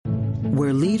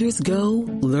Where leaders go,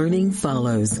 learning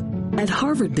follows. At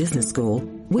Harvard Business School,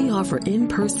 we offer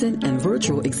in-person and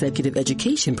virtual executive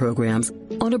education programs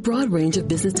on a broad range of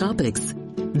business topics.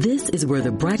 This is where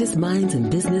the brightest minds in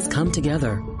business come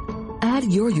together. Add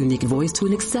your unique voice to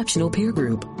an exceptional peer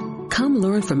group. Come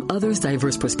learn from others'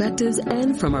 diverse perspectives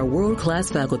and from our world-class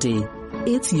faculty.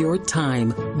 It's your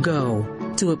time. Go.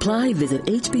 To apply, visit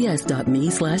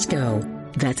hbs.me/go.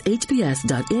 That's hbs.me/go.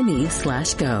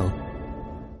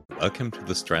 Welcome to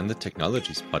the Stranded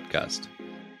Technologies podcast.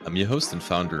 I'm your host and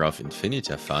founder of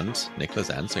Infinita Fund,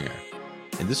 Niklas Anzinger.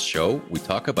 In this show, we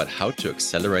talk about how to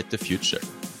accelerate the future.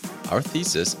 Our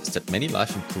thesis is that many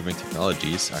life-improving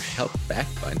technologies are held back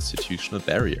by institutional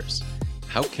barriers.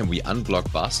 How can we unblock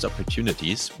vast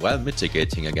opportunities while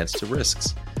mitigating against the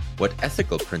risks? What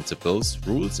ethical principles,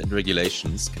 rules, and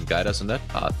regulations can guide us on that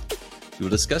path? We will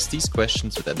discuss these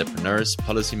questions with entrepreneurs,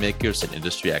 policymakers, and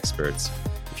industry experts.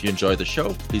 If you enjoy the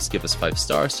show, please give us 5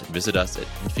 stars and visit us at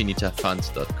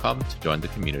infinitafund.com to join the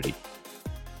community.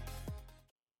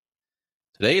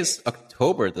 Today is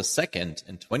October the 2nd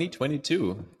in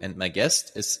 2022, and my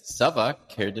guest is Savva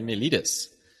Kerdemelidis.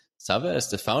 Savva is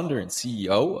the founder and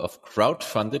CEO of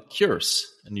Crowdfunded Cures,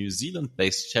 a New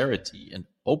Zealand-based charity and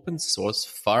open-source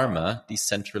pharma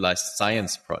decentralized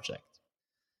science project.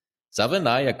 Savva and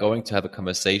I are going to have a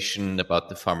conversation about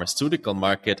the pharmaceutical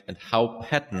market and how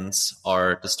patents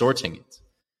are distorting it.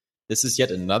 This is yet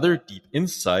another deep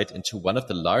insight into one of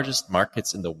the largest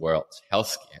markets in the world,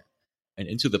 healthcare, and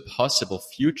into the possible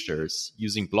futures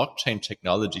using blockchain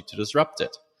technology to disrupt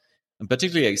it. I'm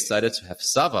particularly excited to have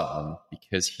Savva on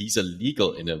because he's a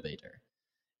legal innovator.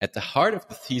 At the heart of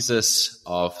the thesis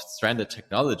of Stranded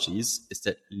Technologies is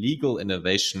that legal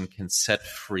innovation can set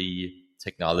free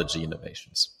technology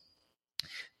innovations.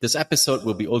 This episode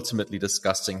will be ultimately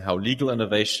discussing how legal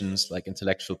innovations like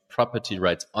intellectual property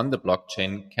rights on the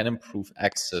blockchain can improve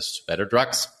access to better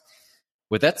drugs.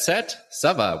 With that said,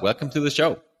 Savva, welcome to the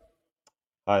show.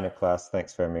 Hi, Niklas.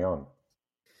 Thanks for having me on.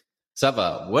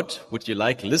 Savva, what would you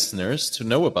like listeners to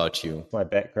know about you? My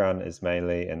background is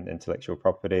mainly in intellectual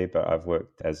property, but I've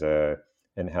worked as an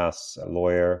in-house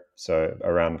lawyer, so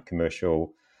around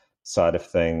commercial side of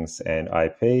things and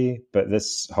IP. But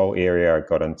this whole area I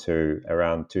got into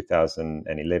around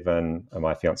 2011.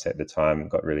 My fiance at the time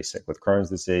got really sick with Crohn's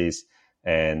disease,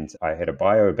 and I had a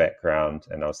bio background,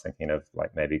 and I was thinking of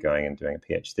like maybe going and doing a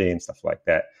PhD and stuff like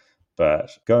that.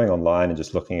 But going online and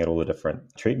just looking at all the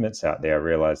different treatments out there, I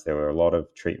realized there were a lot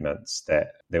of treatments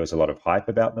that there was a lot of hype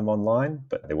about them online,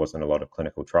 but there wasn't a lot of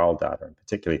clinical trial data, and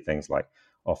particularly things like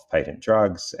off-patent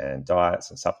drugs and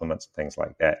diets and supplements and things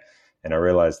like that. And I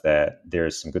realized that there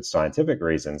is some good scientific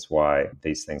reasons why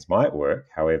these things might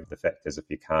work. However, the fact is if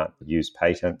you can't use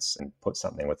patents and put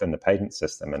something within the patent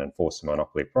system and enforce a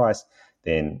monopoly price,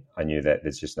 then I knew that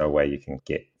there's just no way you can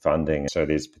get funding. So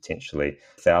there's potentially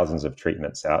thousands of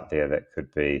treatments out there that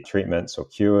could be treatments or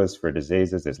cures for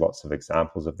diseases. There's lots of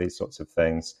examples of these sorts of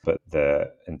things, but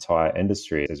the entire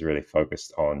industry is really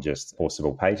focused on just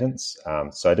enforceable patents.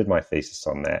 So I did my thesis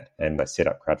on that, and I set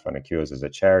up Crowdfunded Cures as a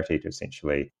charity to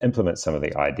essentially implement some of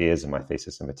the ideas in my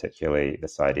thesis, and particularly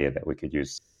this idea that we could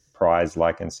use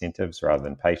prize-like incentives rather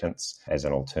than patents as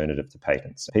an alternative to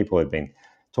patents. People had been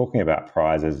talking about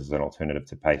prizes as an alternative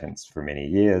to patents for many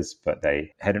years, but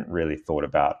they hadn't really thought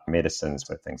about medicines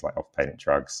with things like off-patent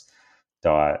drugs,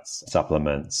 diets,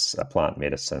 supplements, plant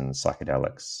medicines,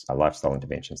 psychedelics, lifestyle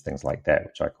interventions, things like that,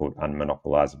 which I called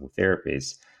unmonopolizable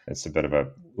therapies. It's a bit of a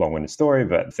long-winded story,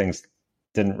 but things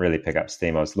didn't really pick up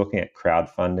steam. I was looking at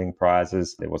crowdfunding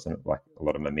prizes. There wasn't like a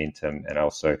lot of momentum, and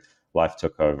also life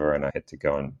took over and I had to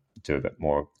go and do a bit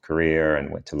more career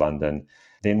and went to London.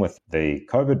 Then with the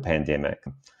COVID pandemic,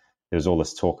 there was all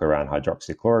this talk around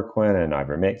hydroxychloroquine and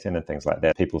ivermectin and things like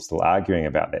that. People are still arguing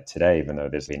about that today, even though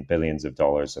there's been billions of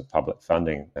dollars of public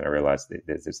funding. And I realized that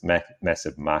there's this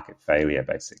massive market failure,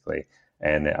 basically.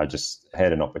 And I just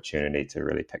had an opportunity to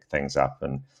really pick things up.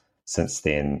 And since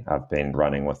then, I've been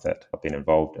running with it. I've been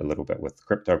involved a little bit with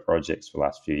crypto projects for the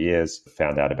last few years,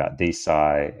 found out about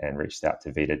DeSci and reached out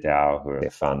to Vita DAO, who are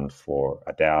a fund for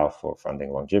a DAO for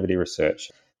funding longevity research.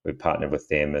 We've partnered with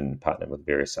them and partnered with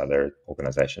various other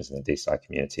organizations in the DeSci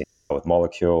community with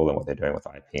Molecule and what they're doing with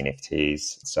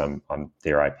IP-NFTs. So I'm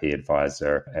their IP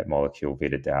advisor at Molecule,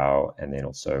 Vita DAO, and then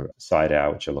also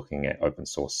DeSci, which are looking at open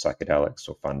source psychedelics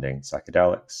or funding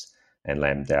psychedelics, and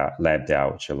Lab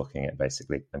DAO, which are looking at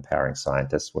basically empowering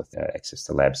scientists with access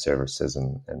to lab services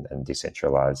and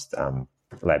decentralized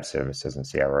lab services and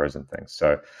CROs and things.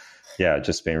 So yeah,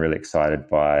 just been really excited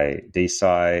by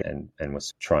DeSci and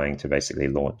was trying to basically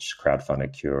launch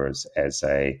Crowdfunded Cures as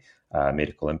a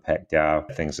medical impact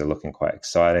DAO. Things are looking quite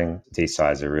exciting.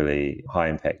 DeSci is a really high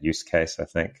impact use case, I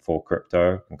think, for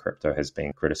crypto. And crypto has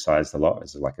been criticized a lot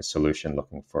as like a solution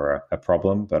looking for a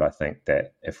problem. But I think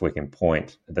that if we can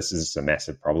point, this is a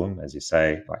massive problem, as you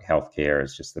say, like healthcare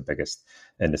is just the biggest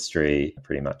industry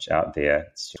pretty much out there.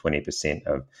 It's 20%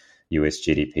 of US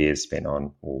GDP is spent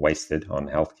on or wasted on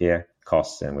healthcare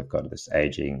costs, and we've got this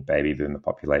aging baby boomer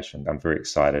population. I'm very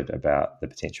excited about the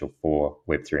potential for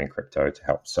Web3 and crypto to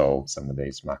help solve some of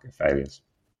these market failures.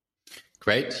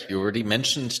 Great. You already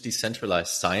mentioned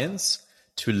decentralized science.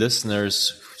 To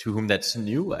listeners to whom that's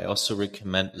new, I also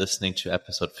recommend listening to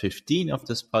episode 15 of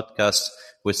this podcast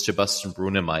with Sebastian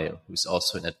Brunemeyer, who's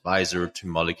also an advisor to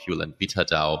Molecule and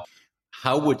VitaDAO.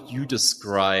 How would you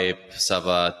describe,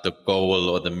 Savva, the goal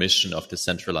or the mission of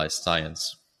decentralized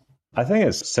science? I think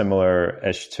it's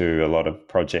similar-ish to a lot of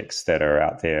projects that are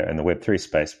out there in the Web3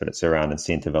 space, but it's around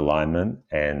incentive alignment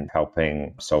and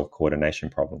helping solve coordination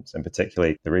problems, and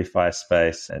particularly the refi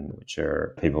space, and which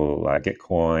are people like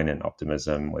Gitcoin and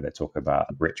Optimism, where they talk about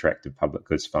retroactive public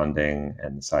goods funding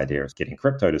and this idea of getting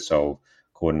crypto to solve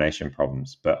coordination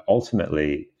problems. But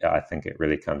ultimately, I think it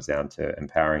really comes down to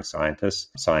empowering scientists.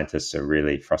 Scientists are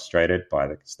really frustrated by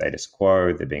the status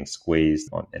quo. They're being squeezed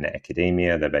in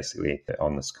academia. They're basically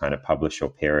on this kind of publish or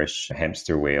perish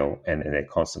hamster wheel, and they're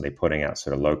constantly putting out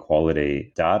sort of low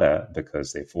quality data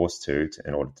because they're forced to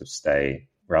in order to stay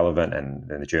relevant, and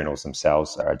the journals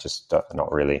themselves are just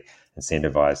not really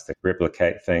incentivized to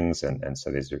replicate things, and so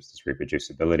there's this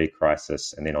reproducibility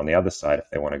crisis. And then on the other side, if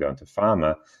they want to go into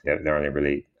pharma, they're only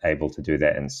really able to do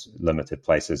that in limited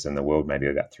places in the world, maybe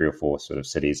about 3 or 4 sort of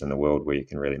cities in the world where you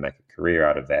can really make a career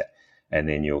out of that. And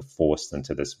then you're forced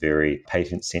into this very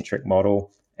patent-centric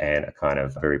model and a kind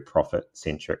of very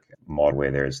profit-centric model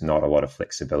where there is not a lot of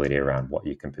flexibility around what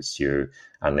you can pursue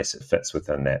unless it fits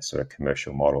within that sort of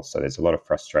commercial model. So there's a lot of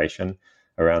frustration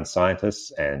around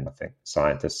scientists, and I think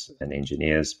scientists and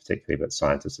engineers particularly, but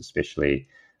scientists especially,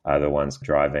 are the ones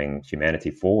driving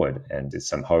humanity forward. And there's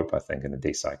some hope, I think, in the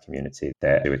DeSci community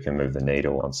that we can move the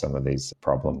needle on some of these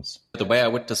problems. The way I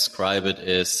would describe it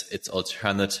is it's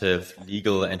alternative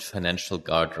legal and financial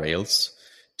guardrails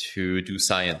to do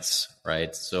science,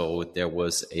 right? So there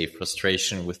was a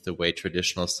frustration with the way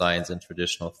traditional science and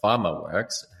traditional pharma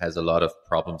works. It has a lot of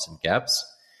problems and gaps.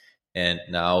 And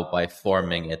now by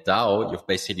forming a DAO, you're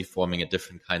basically forming a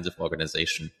different kinds of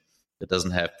organization that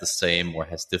doesn't have the same or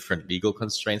has different legal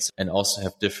constraints and also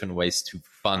have different ways to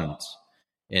fund,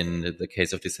 in the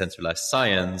case of decentralized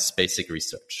science, basic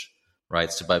research,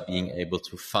 right? So by being able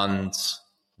to fund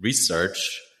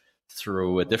research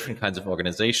through a different kinds of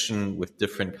organization with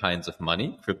different kinds of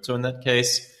money, crypto in that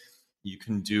case, you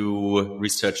can do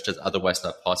research that's otherwise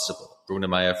not possible.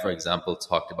 Brunemeyer, for example,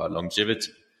 talked about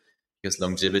longevity, because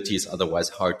longevity is otherwise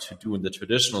hard to do in the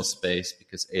traditional space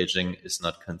because aging is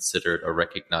not considered or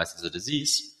recognized as a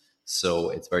disease. So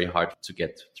it's very hard to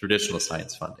get traditional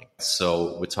science funding.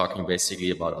 So we're talking basically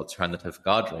about alternative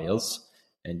guardrails.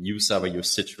 And you, Savva, you're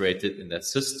situated in that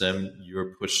system.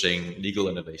 You're pushing legal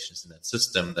innovations in that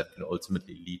system that can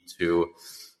ultimately lead to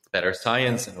better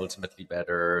science and ultimately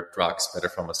better drugs, better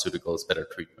pharmaceuticals, better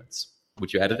treatments.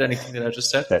 Would you add anything that I just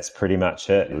said? That's pretty much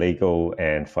it. Legal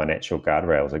and financial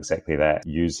guardrails, exactly that.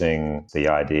 Using the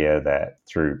idea that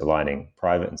through aligning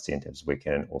private incentives, we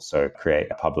can also create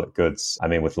public goods. I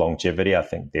mean, with longevity, I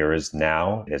think there's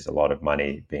a lot of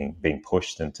money being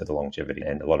pushed into the longevity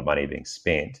and a lot of money being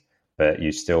spent. But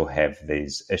you still have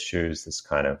these issues, this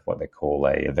kind of what they call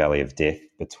a valley of death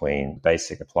between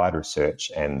basic applied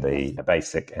research and the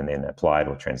basic and then applied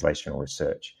or translational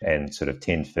research, and sort of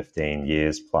 10, 15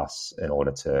 years plus in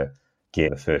order to get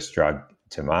the first drug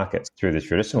to market. Through the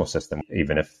traditional system,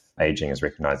 even if aging is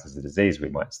recognized as a disease, we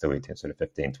might still be sort of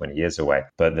 15, 20 years away.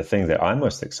 But the thing that I'm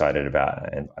most excited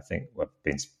about, and I think what I've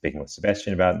been speaking with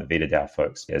Sebastian about and the VitaDAO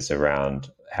folks, is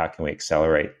around how can we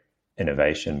accelerate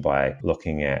innovation by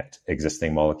looking at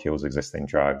existing molecules, existing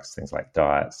drugs, things like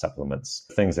diets, supplements,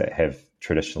 things that have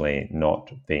traditionally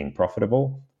not been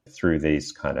profitable through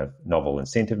these kind of novel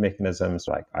incentive mechanisms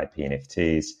like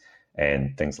IP-NFTs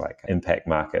and things like impact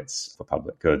markets for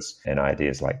public goods and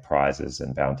ideas like prizes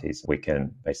and bounties. We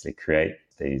can basically create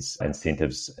these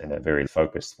incentives in a very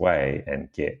focused way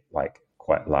and get like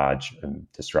quite large and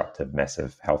disruptive,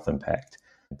 massive health impact.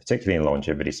 Particularly in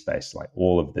longevity space, like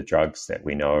all of the drugs that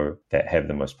we know that have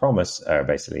the most promise are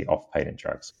basically off-patent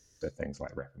drugs. So things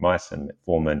like rapamycin,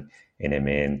 metformin,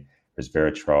 NMN,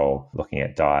 resveratrol, looking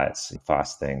at diets,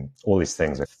 fasting, all these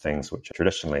things are things which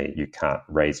traditionally you can't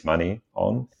raise money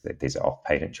on. These are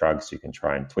off-patent drugs. You can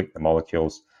try and tweak the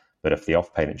molecules. But if the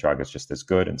off-patent drug is just as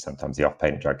good, and sometimes the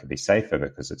off-patent drug could be safer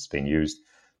because it's been used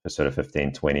for sort of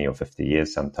 15, 20 or 50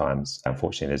 years sometimes.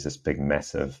 Unfortunately, there's this big,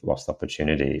 massive lost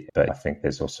opportunity. But I think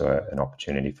there's also an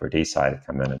opportunity for DeSci to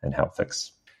come in and help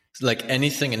fix. Like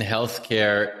anything in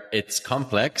healthcare, it's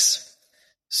complex.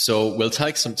 So we'll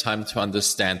take some time to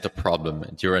understand the problem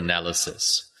and your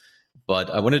analysis. But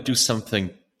I want to do something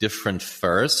different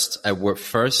first. I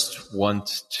first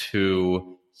want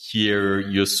to hear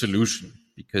your solution,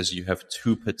 because you have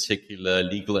two particular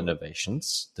legal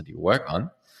innovations that you work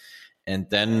on, and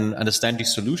then understand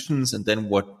these solutions and then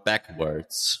work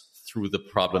backwards through the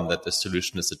problem that the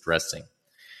solution is addressing.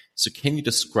 So can you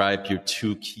describe your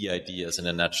two key ideas in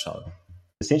a nutshell?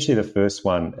 Essentially, the first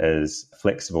one is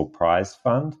flexible prize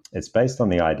fund. It's based on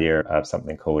the idea of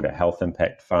something called a health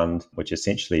impact fund, which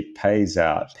essentially pays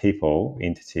out people,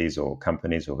 entities or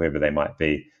companies or whoever they might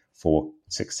be, for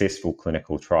successful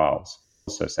clinical trials.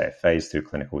 So say a phase 2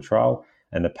 clinical trial.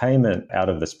 And the payment out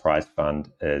of this prize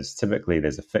fund is typically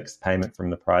there's a fixed payment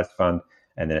from the prize fund,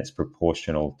 and then it's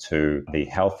proportional to the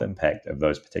health impact of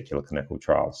those particular clinical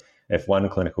trials. If one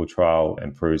clinical trial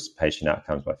improves patient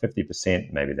outcomes by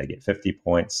 50%, maybe they get 50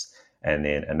 points. And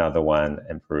then another one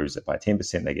improves it by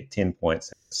 10%, they get 10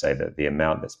 points. Say that the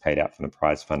amount that's paid out from the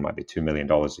prize fund might be $2 million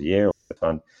a year. The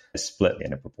fund is split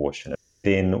in a proportion.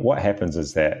 Then what happens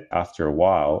is that after a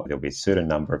while, there'll be a certain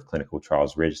number of clinical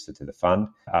trials registered to the fund.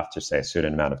 After, say, a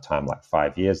certain amount of time, like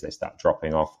 5 years, they start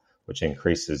dropping off, which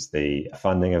increases the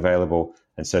funding available.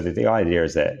 And so the idea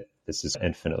is that this is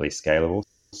infinitely scalable.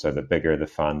 So the bigger the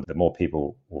fund, the more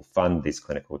people will fund these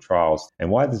clinical trials. And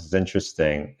why this is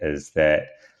interesting is that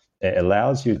it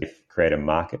allows you to create a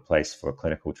marketplace for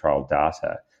clinical trial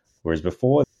data. Whereas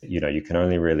before, you can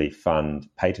only really fund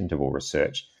patentable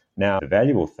research. Now, the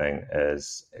valuable thing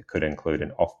is it could include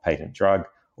an off-patent drug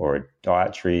or a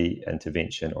dietary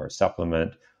intervention or a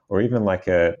supplement, or even like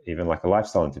a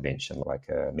lifestyle intervention, like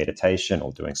a meditation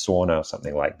or doing sauna or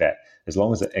something like that. As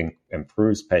long as it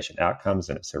improves patient outcomes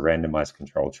and it's a randomized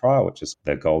controlled trial, which is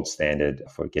the gold standard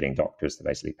for getting doctors to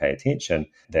basically pay attention,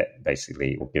 that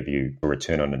basically will give you a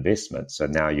return on investment. So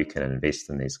now you can invest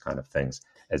in these kind of things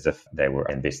as if they were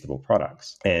investable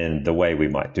products. And the way we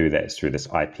might do that is through this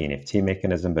IP-NFT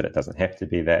mechanism, but it doesn't have to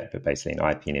be that. But basically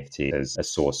an IP-NFT is a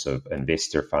source of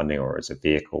investor funding, or as a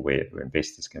vehicle where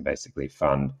investors can basically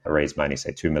raise money,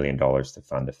 say $2 million to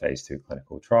fund a phase 2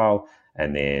 clinical trial.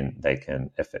 And then they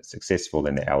can, if it's successful,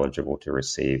 then they're eligible to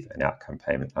receive an outcome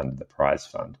payment under the prize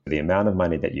fund. The amount of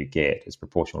money that you get is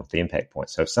proportional to the impact point.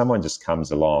 So if someone just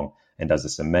comes along and does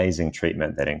this amazing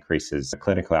treatment that increases the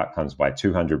clinical outcomes by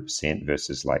 200%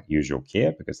 versus like usual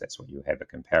care, because that's what you have a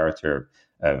comparator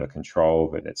of a control,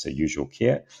 but it's a usual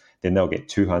care, then they'll get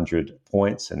 200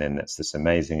 points. And then that's this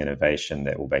amazing innovation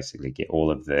that will basically get all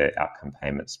of the outcome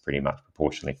payments pretty much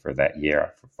proportionally for that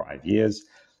year for 5 years.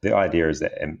 The idea is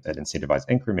that it incentivizes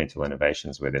incremental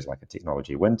innovations where there's like a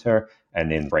technology winter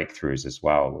and then breakthroughs as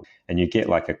well. And you get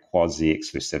like a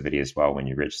quasi-exclusivity as well when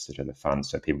you register to the fund.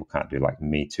 So people can't do like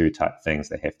Me Too type things.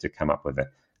 They have to come up with a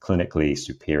clinically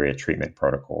superior treatment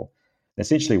protocol. And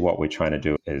essentially what we're trying to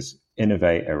do is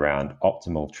innovate around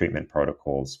optimal treatment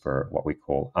protocols for what we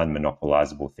call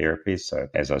unmonopolizable therapies. So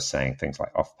as I was saying, things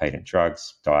like off-patent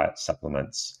drugs, diet,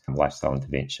 supplements, lifestyle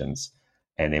interventions.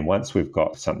 And then once we've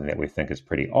got something that we think is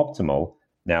pretty optimal,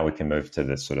 now we can move to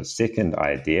the sort of second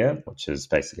idea, which is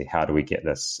basically how do we get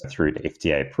this through to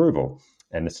FDA approval?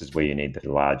 And this is where you need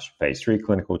the large phase 3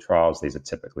 clinical trials. These are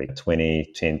typically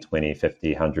 10, 20,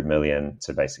 50, 100 million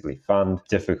to basically fund.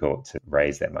 Difficult to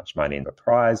raise that much money in the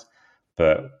prize.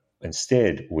 But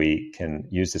instead, we can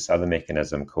use this other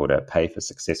mechanism called a pay for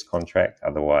success contract,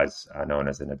 otherwise known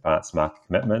as an advanced market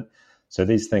commitment. So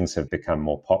these things have become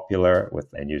more popular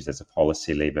and used as a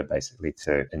policy lever basically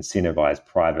to incentivize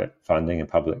private funding and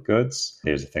public goods.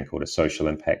 There's a thing called a social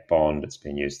impact bond. It's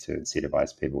been used to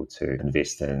incentivize people to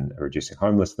invest in reducing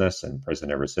homelessness and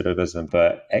prisoner recidivism.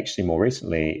 But actually more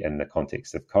recently, in the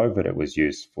context of COVID, it was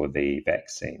used for the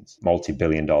vaccines.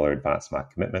 Multi-billion-dollar advanced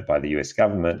market commitment by the US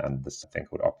government under this thing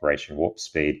called Operation Warp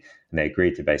Speed. And they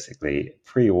agreed to basically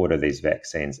pre-order these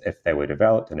vaccines if they were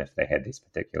developed and if they had these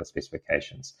particular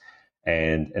specifications.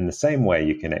 And in the same way,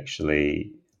 you can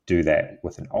actually do that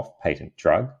with an off-patent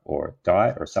drug or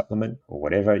diet or supplement or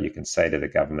whatever. You can say to the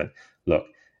government, look,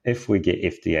 if we get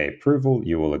FDA approval,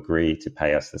 you will agree to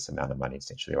pay us this amount of money,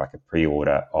 essentially like a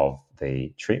pre-order of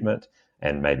the treatment.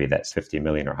 And maybe that's $50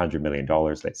 million or $100 million,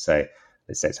 let's say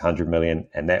it's $100 million.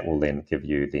 And that will then give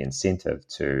you the incentive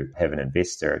to have an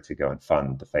investor to go and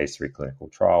fund the phase 3 clinical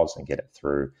trials and get it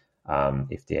through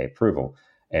FDA approval.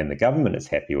 And the government is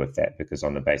happy with that because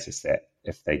on the basis that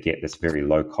if they get this very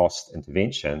low cost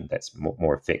intervention that's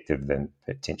more effective than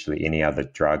potentially any other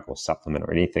drug or supplement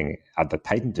or anything other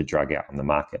patented drug out on the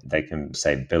market, they can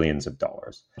save billions of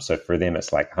dollars. So for them,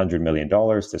 it's like $100 million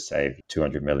to save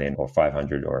 200 million or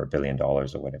 500 or $1 billion or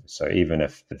whatever. So even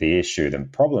if the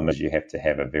problem is you have to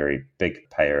have a very big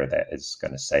payer that is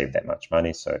going to save that much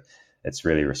money. So it's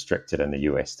really restricted in the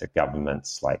US to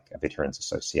governments like a Veterans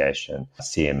Association,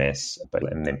 CMS,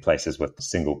 and then places with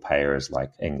single payers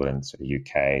like England, so the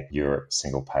UK, Europe,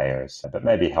 single payers. But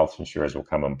maybe health insurers will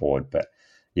come on board. But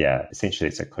yeah, essentially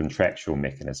it's a contractual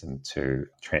mechanism to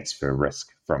transfer risk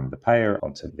from the payer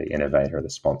onto the innovator or the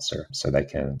sponsor so they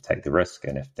can take the risk.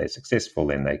 And if they're successful,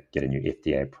 then they get a new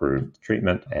FDA approved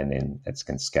treatment and then it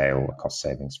can scale cost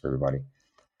savings for everybody.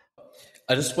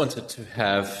 I just wanted to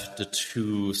have the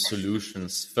two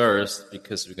solutions first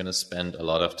because we're going to spend a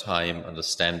lot of time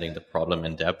understanding the problem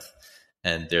in depth.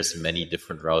 And there's many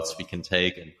different routes we can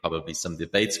take and probably some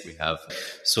debates we have.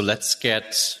 So let's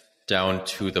get down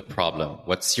to the problem.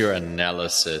 What's your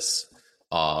analysis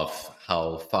of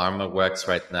how pharma works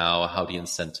right now, how the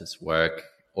incentives work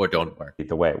or don't work?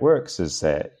 The way it works is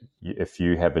that if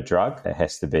you have a drug, it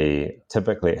has to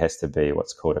be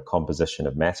what's called a composition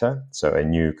of matter, so a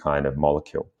new kind of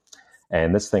molecule.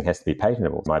 And this thing has to be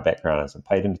patentable. My background as a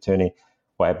patent attorney,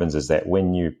 what happens is that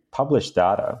when you publish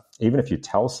data, even if you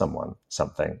tell someone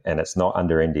something and it's not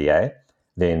under NDA,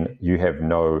 then you have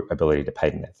no ability to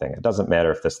patent that thing. It doesn't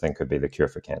matter if this thing could be the cure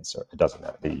for cancer. It doesn't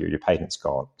matter. Your patent's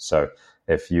gone. So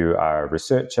if you are a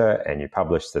researcher and you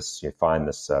publish this, you find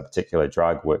this particular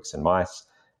drug works in mice,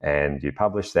 and you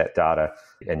publish that data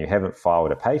and you haven't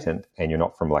filed a patent and you're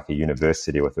not from like a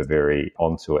university with a very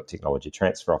onto it technology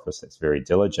transfer office that's very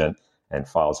diligent and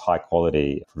files high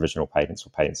quality provisional patents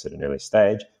or patents at an early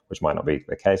stage, which might not be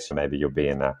the case. So maybe you'll be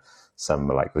in some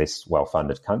like less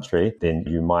well-funded country, then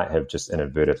you might have just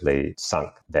inadvertently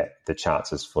sunk the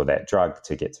chances for that drug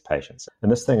to get to patients.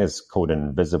 And this thing is called an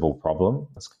invisible problem.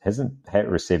 It hasn't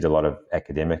received a lot of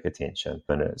academic attention,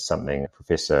 and it's something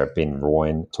Professor Ben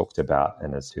Royne talked about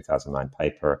in his 2009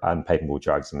 paper, Unpatentable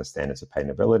Drugs and the Standards of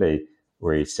Patentability,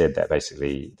 where he said that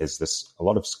basically there's a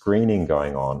lot of screening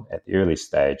going on at the early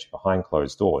stage behind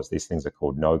closed doors. These things are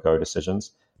called no-go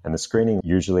decisions. And the screening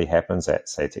usually happens at,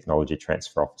 say, technology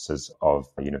transfer offices of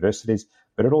universities,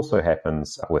 but it also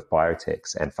happens with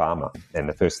biotechs and pharma. And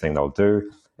the first thing they'll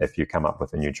do if you come up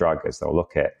with a new drug is they'll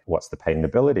look at what's the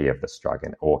patentability of this drug,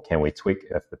 or can we tweak,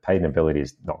 if the patentability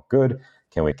is not good,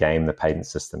 can we game the patent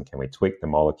system? Can we tweak the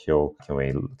molecule? Can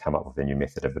we come up with a new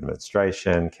method of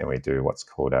administration? Can we do what's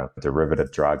called a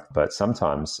derivative drug? But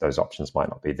sometimes those options might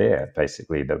not be there.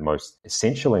 Basically, the most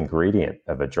essential ingredient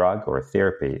of a drug or a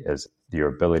therapy is your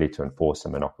ability to enforce a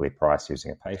monopoly price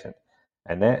using a patent.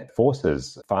 And that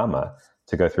forces pharma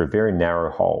to go through a very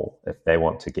narrow hole if they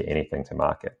want to get anything to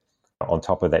market. On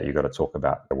top of that, you've got to talk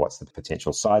about what's the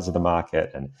potential size of the market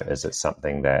and is it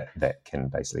something that can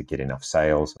basically get enough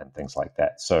sales and things like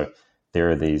that. So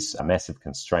there are these massive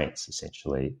constraints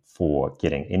essentially for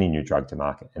getting any new drug to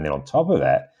market. And then on top of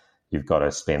that, you've got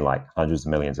to spend like hundreds of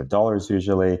millions of dollars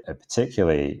usually,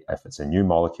 particularly if it's a new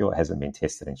molecule, it hasn't been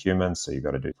tested in humans. So you've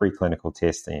got to do preclinical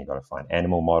testing, you've got to find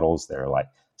animal models that are like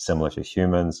similar to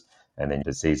humans, and then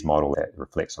disease model that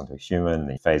reflects onto a human.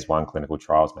 Then phase 1 clinical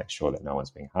trials, make sure that no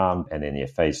one's being harmed. And then your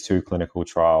phase 2 clinical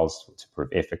trials to prove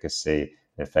efficacy,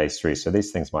 and phase 3. So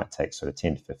these things might take sort of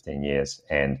 10 to 15 years.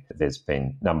 And there's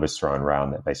been numbers thrown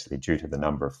around that basically due to the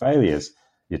number of failures,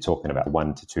 you're talking about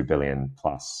 $1 to $2 billion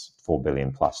plus, $4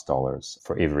 billion plus dollars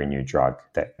for every new drug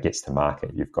that gets to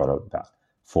market. You've got about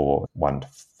 $1 to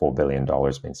 $4 billion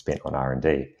being spent on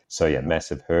R&D. So yeah,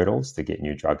 massive hurdles to get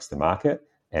new drugs to market.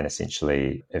 And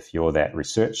essentially, if you're that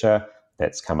researcher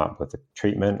that's come up with a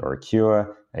treatment or a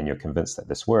cure and you're convinced that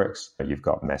this works, you've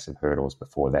got massive hurdles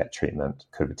before that treatment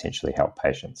could potentially help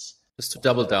patients. Just to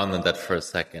double down on that for a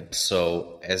second.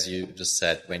 So as you just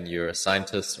said, when you're a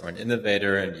scientist or an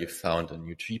innovator and you found a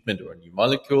new treatment or a new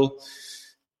molecule,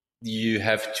 you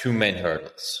have two main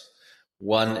hurdles.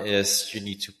 One is you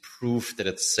need to prove that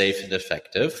it's safe and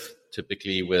effective,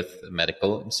 typically with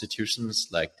medical institutions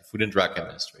like the Food and Drug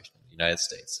Administration in the United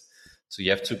States. So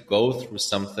you have to go through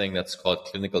something that's called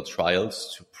clinical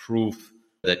trials to prove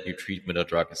that your treatment or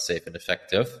drug is safe and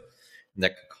effective. And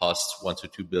that could cost $1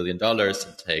 to $2 billion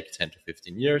and take 10 to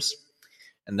 15 years.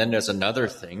 And then there's another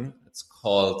thing that's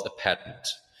called a patent.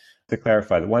 To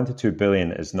clarify, the $1 to $2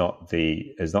 billion is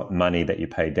not money that you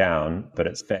pay down, but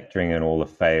it's factoring in all the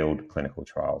failed clinical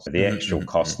trials. The actual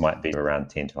cost might be around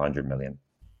 10 to 100 million.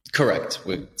 Correct.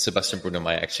 Sebastian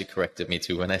Brunemeyer actually corrected me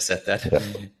too when I said that.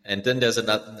 Yeah. And then there's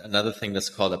another thing that's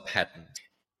called a patent.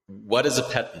 What is a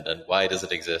patent and why does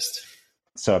it exist?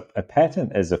 So a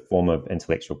patent is a form of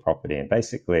intellectual property. And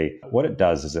basically what it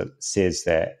does is it says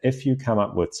that if you come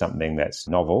up with something that's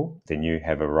novel, then you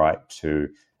have a right to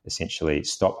essentially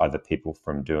stop other people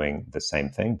from doing the same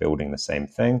thing, building the same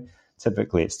thing.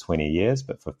 Typically it's 20 years,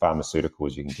 but for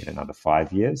pharmaceuticals, you can get another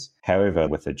 5 years. However,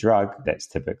 with a drug, that's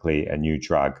typically a new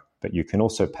drug. But you can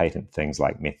also patent things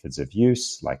like methods of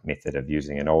use, like method of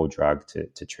using an old drug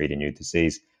to treat a new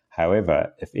disease.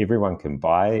 However, if everyone can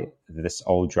buy this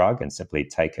old drug and simply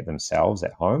take it themselves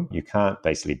at home, you can't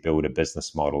basically build a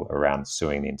business model around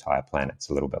suing the entire planet. It's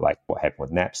a little bit like what happened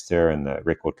with Napster, and the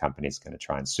record company is going to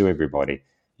try and sue everybody.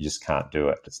 You just can't do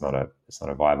it. It's not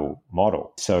a viable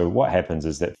model. So what happens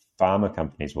is that pharma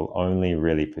companies will only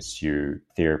really pursue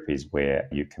therapies where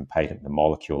you can patent the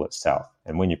molecule itself.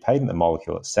 And when you patent the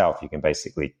molecule itself, you can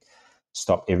basically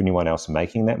stop anyone else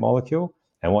making that molecule.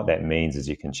 And what that means is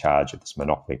you can charge at this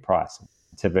monopoly price.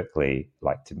 Typically,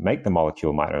 like to make the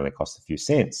molecule might only cost a few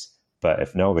cents, but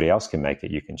if nobody else can make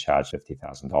it, you can charge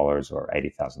 $50,000 or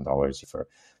 $80,000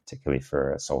 particularly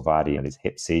for Sovaldi and these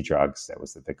Hep C drugs. That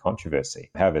was the big controversy.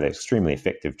 However, they're extremely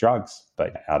effective drugs,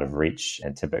 but out of reach.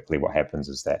 And typically what happens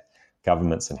is that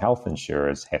governments and health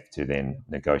insurers have to then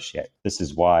negotiate. This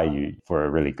is why for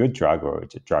a really good drug or a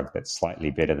drug that's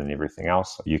slightly better than everything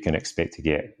else, you can expect to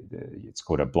get, it's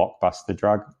called a blockbuster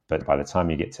drug, but by the time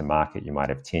you get to market, you might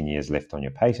have 10 years left on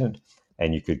your patent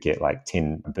and you could get like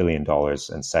 $10 billion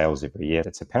in sales every year.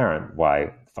 It's apparent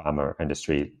why the pharma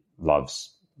industry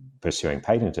loves pursuing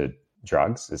patented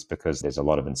drugs is because there's a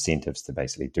lot of incentives to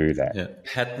basically do that. Yeah.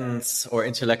 Patents or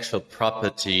intellectual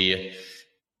property,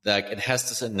 like it has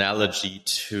this analogy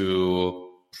to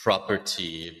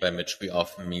property, by which we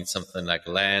often mean something like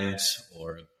land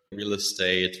or real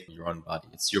estate, your own body.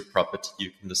 It's your property. You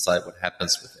can decide what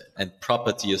happens with it. And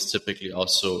property is typically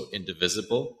also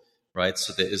indivisible, right?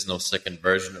 So there is no second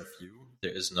version of you.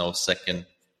 There is no second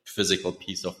physical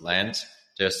piece of land.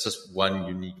 There's just one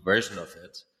unique version of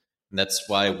it. And that's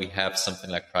why we have something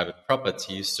like private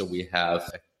property. So we have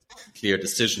a clear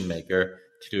decision maker,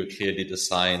 clearly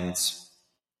designed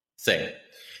thing.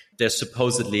 There's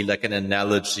supposedly like an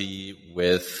analogy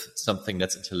with something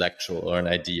that's intellectual or an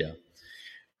idea,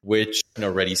 which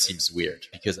already seems weird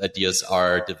because ideas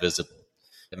are divisible.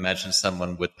 Imagine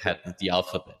someone would patent the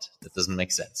alphabet. That doesn't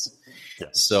make sense. Yeah.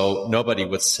 So nobody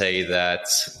would say that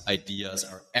ideas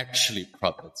are actually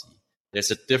property.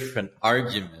 There's a different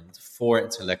argument for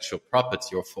intellectual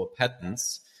property or for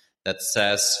patents that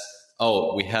says,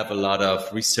 oh, we have a lot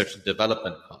of research and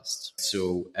development costs.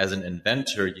 So as an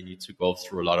inventor, you need to go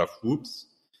through a lot of hoops.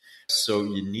 So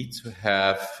you need to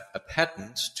have a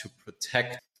patent to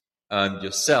protect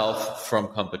yourself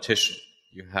from competition.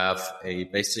 You have a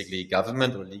basically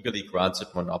government or legally granted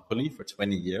monopoly for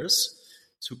 20 years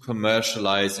to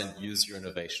commercialize and use your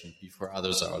innovation before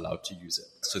others are allowed to use it.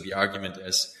 So the argument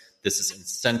is this is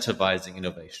incentivizing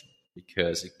innovation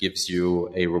because it gives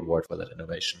you a reward for that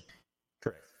innovation.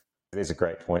 Correct. These are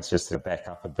great points. Just to back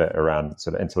up a bit around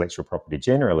sort of intellectual property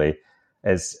generally,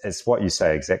 is what you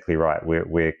say exactly right.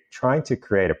 We're trying to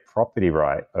create a property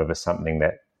right over something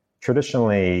that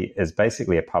traditionally is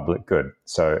basically a public good.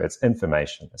 So it's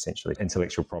information, essentially.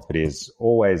 Intellectual property is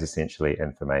always essentially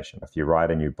information. If you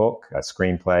write a new book, a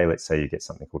screenplay, let's say you get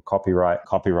something called copyright.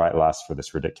 Copyright lasts for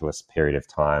this ridiculous period of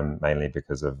time, mainly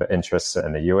because of interests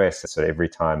in the US. So every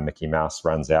time Mickey Mouse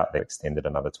runs out, they extend it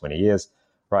another 20 years.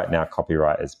 Right now,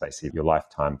 copyright is basically your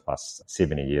lifetime plus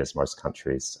 70 years, most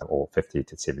countries, or 50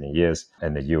 to 70 years.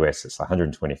 In the US, it's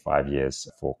 125 years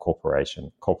for corporate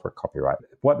copyright.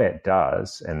 What that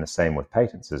does, and the same with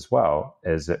patents as well,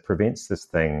 is it prevents this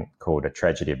thing called a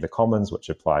tragedy of the commons, which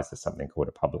applies to something called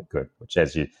a public good, which,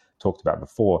 as you talked about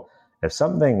before, if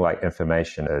something like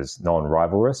information is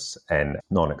non-rivalrous and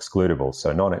non-excludable,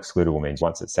 so non-excludable means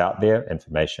once it's out there,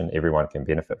 information, everyone can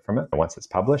benefit from it. And once it's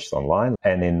published online,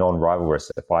 and then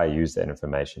non-rivalrous, if I use that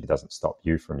information, it doesn't stop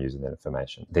you from using that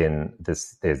information. Then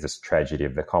there's this tragedy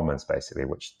of the commons, basically,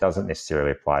 which doesn't necessarily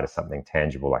apply to something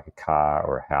tangible like a car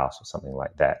or a house or something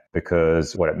like that.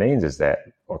 Because what it means is that,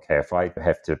 okay, if I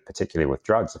have to, particularly with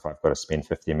drugs, if I've got to spend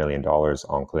 $50 million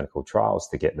on clinical trials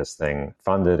to get this thing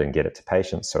funded and get it to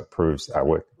patients so it proves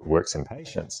works in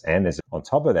patients, and there's on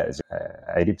top of that is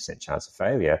an 80% chance of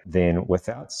failure, then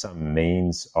without some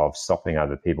means of stopping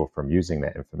other people from using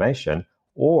that information,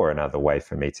 or another way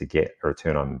for me to get a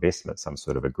return on investment, some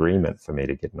sort of agreement for me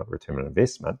to get a return on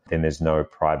investment, then there's no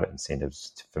private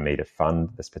incentives for me to fund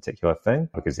this particular thing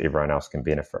because everyone else can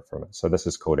benefit from it. So this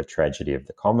is called a tragedy of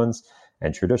the commons.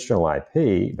 And traditional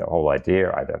IP, the whole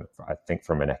idea, I think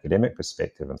from an academic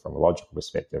perspective and from a logical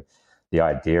perspective, The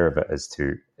idea of it is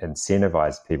to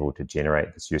incentivize people to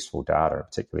generate this useful data,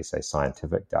 particularly, say,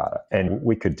 scientific data. And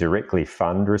we could directly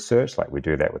fund research, like we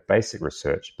do that with basic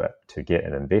research, but to get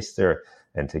an investor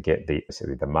and to get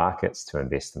the markets to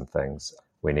invest in things,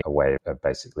 we need a way of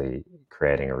basically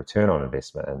creating a return on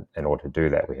investment. And in order to do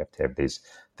that, we have to have these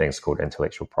things called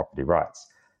intellectual property rights.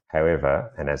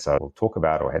 However, and as I will talk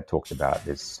about or had talked about,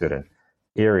 there's certain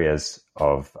areas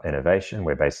of innovation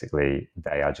where basically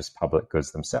they are just public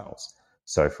goods themselves.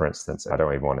 So for instance, I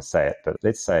don't even want to say it, but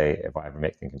let's say if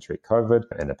ivermectin can treat COVID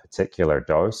in a particular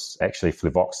dose, actually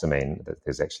fluvoxamine,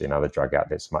 there's actually another drug out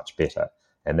that's much better.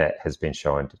 And that has been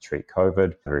shown to treat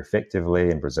COVID very effectively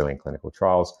in Brazilian clinical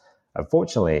trials.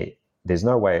 Unfortunately, there's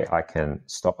no way I can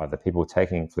stop other people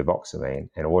taking fluvoxamine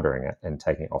and ordering it and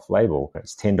taking it off-label.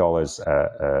 It's $10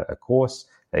 a course.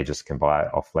 They just can buy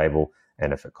it off-label.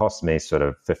 And if it costs me sort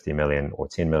of $50 million or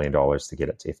 $10 million to get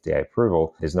it to FDA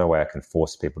approval, there's no way I can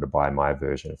force people to buy my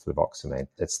version of fluvoxamine.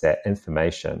 It's that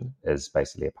information is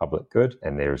basically a public good.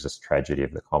 And there is this tragedy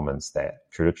of the commons that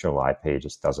traditional IP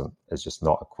is just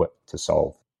not equipped to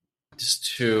solve.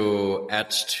 Just to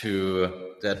add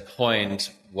to that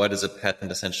point, what is a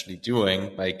patent essentially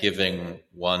doing by giving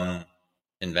one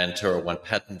inventor or one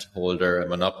patent holder a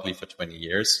monopoly for 20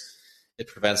 years? It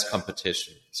prevents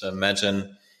competition. So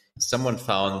imagine someone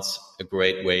found a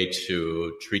great way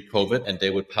to treat COVID and they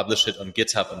would publish it on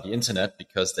GitHub on the internet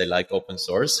because they like open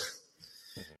source.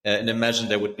 And imagine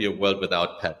there would be a world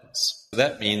without patents.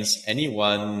 That means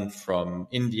anyone from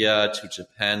India to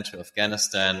Japan to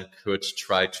Afghanistan could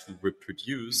try to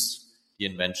reproduce the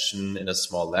invention in a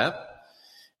small lab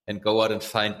and go out and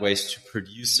find ways to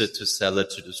produce it, to sell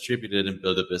it, to distribute it, and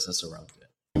build a business around it.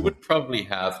 You would probably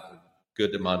have a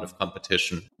good amount of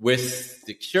competition. With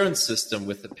the current system,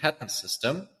 with the patent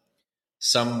system,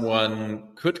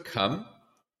 someone could come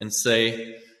and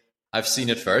say, I've seen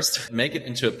it first, make it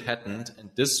into a patent, and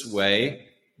this way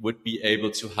would be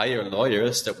able to hire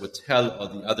lawyers that would tell all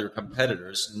the other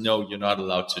competitors, no, you're not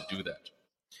allowed to do that.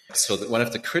 So that one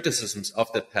of the criticisms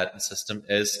of that patent system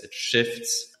is it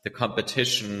shifts the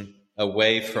competition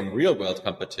away from real-world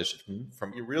competition,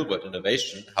 from real-world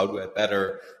innovation, how do I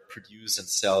better produce and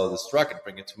sell this drug and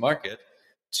bring it to market,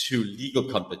 to legal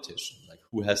competition, like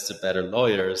who has the better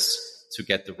lawyers to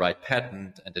get the right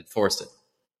patent and enforce it.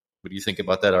 What do you think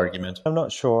about that argument? I'm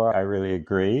not sure I really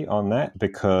agree on that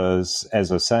because, as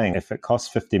I was saying, if it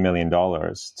costs $50 million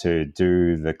to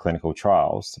do the clinical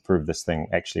trials to prove this thing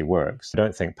actually works, I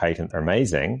don't think patents are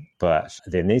amazing, but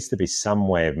there needs to be some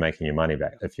way of making your money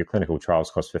back. If your clinical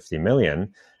trials cost $50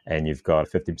 million and you've got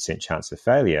a 50% chance of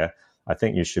failure, I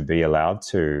think you should be allowed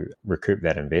to recoup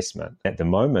that investment. At the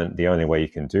moment, the only way you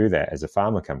can do that as a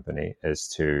pharma company is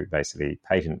to basically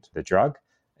patent the drug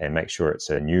and make sure it's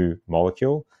a new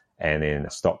molecule, and then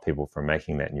stop people from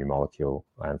making that new molecule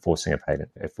and forcing a patent.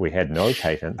 If we had no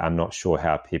patent, I'm not sure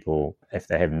how people, if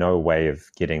they have no way of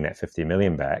getting that 50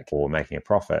 million back or making a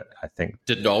profit, I think...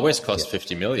 Didn't always cost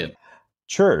 50 million.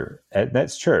 True,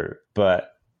 that's true.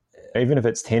 But even if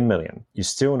it's 10 million, you're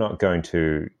still not going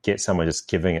to get someone just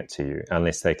giving it to you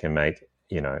unless they can make,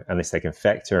 unless they can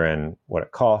factor in what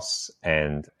it costs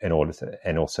and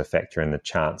also factor in the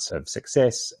chance of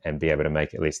success and be able to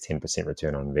make at least 10%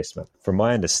 return on investment. From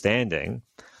my understanding,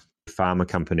 pharma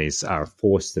companies are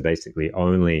forced to basically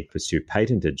only pursue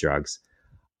patented drugs.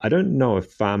 I don't know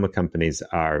if pharma companies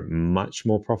are much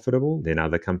more profitable than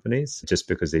other companies just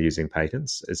because they're using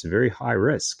patents. It's very high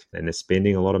risk and they're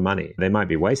spending a lot of money. They might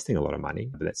be wasting a lot of money,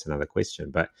 but that's another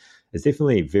question. But it's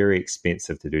definitely very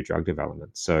expensive to do drug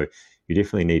development. So you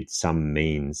definitely need some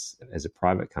means as a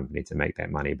private company to make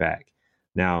that money back.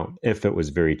 Now, if it was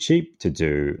very cheap to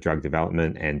do drug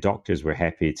development and doctors were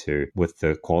happy to, with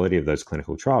the quality of those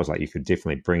clinical trials, like you could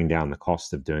definitely bring down the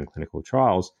cost of doing clinical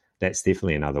trials, that's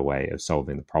definitely another way of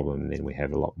solving the problem. And then we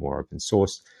have a lot more open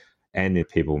source, and then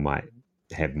people might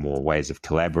have more ways of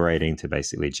collaborating to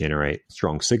basically generate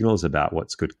strong signals about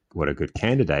what are good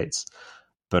candidates.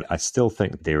 But I still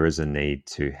think there is a need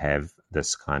to have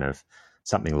this kind of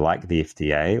something like the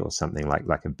FDA or something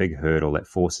like a big hurdle that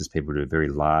forces people to do very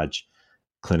large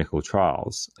clinical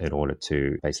trials in order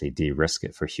to basically de-risk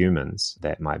it for humans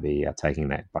that might be taking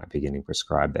that by beginning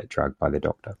prescribed that drug by the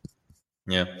doctor.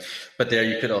 Yeah, but there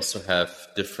you could also have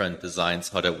different designs,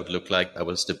 how that would look like. I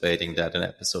was debating that in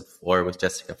episode 4 with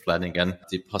Jessica Flanagan,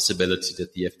 the possibility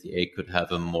that the FDA could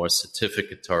have a more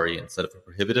certificatory instead of a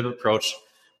prohibitive approach,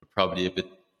 probably a bit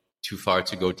too far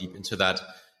to go deep into that.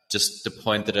 Just the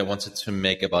point that I wanted to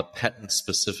make about patents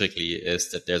specifically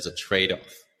is that there's a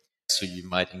trade-off. So you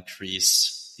might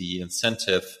increase the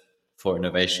incentive for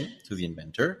innovation to the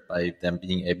inventor by them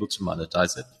being able to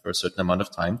monetize it for a certain amount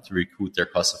of time to recoup their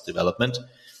cost of development.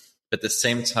 But at the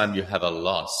same time, you have a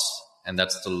loss, and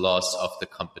that's the loss of the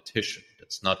competition.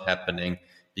 That's not happening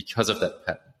because of that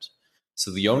patent.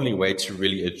 So the only way to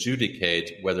really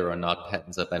adjudicate whether or not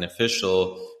patents are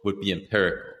beneficial would be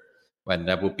empirical. And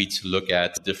that would be to look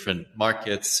at different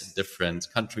markets, different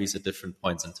countries at different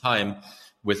points in time,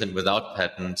 with and without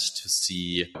patents, to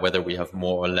see whether we have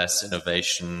more or less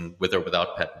innovation with or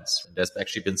without patents. There's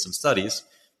actually been some studies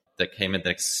that came in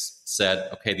that said,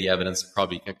 okay, the evidence is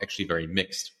probably actually very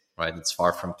mixed, right? It's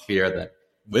far from clear that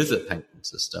with a patent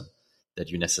system that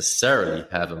you necessarily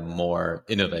have a more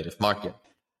innovative market.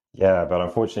 Yeah, but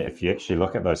unfortunately, if you actually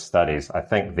look at those studies, I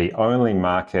think the only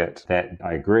market that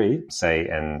I agree, say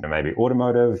in maybe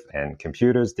automotive and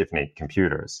computers, definitely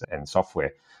computers and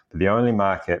software, but the only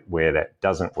market where that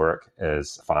doesn't work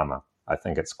is pharma. I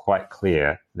think it's quite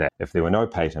clear that if there were no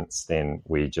patents, then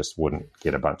we just wouldn't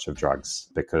get a bunch of drugs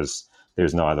because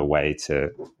there's no other way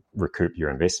to recoup your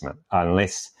investment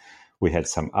unless we had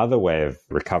some other way of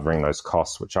recovering those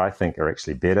costs, which I think are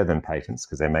actually better than patents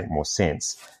because they make more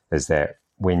sense, is that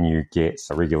when you get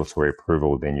a regulatory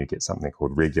approval, then you get something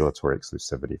called regulatory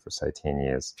exclusivity for, say, 10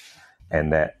 years.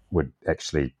 And that would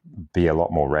actually be a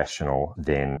lot more rational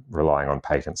than relying on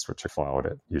patents, which are filed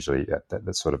at usually at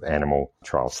that sort of animal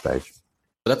trial stage.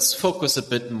 Let's focus a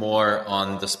bit more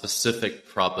on the specific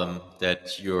problem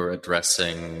that you're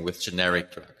addressing with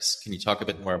generic drugs. Can you talk a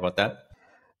bit more about that?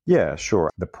 Yeah, sure.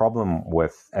 The problem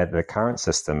with the current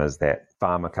system is that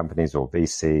pharma companies or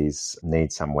VCs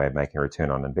need some way of making a return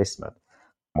on investment.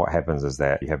 What happens is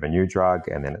that you have a new drug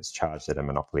and then it's charged at a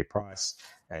monopoly price.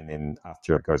 And then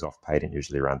after it goes off patent,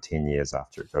 usually around 10 years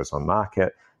after it goes on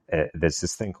market, there's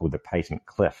this thing called the patent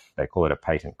cliff. They call it a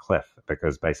patent cliff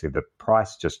because basically the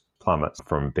price just plummets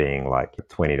from being like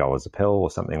 $20 a pill or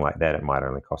something like that. It might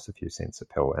only cost a few cents a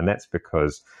pill. And that's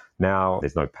because now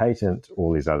there's no patent.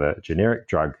 All these other generic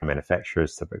drug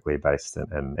manufacturers, typically based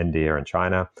in India and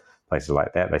China, places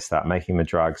like that, they start making the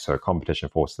drug. So competition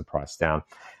forces the price down.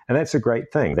 And that's a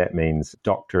great thing. That means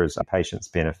doctors and patients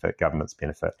benefit, governments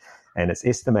benefit. And it's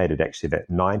estimated actually that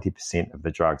 90% of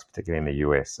the drugs, particularly in the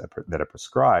US, that are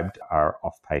prescribed are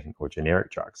off-patent or generic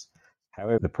drugs.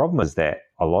 However, the problem is that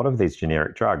a lot of these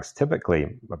generic drugs,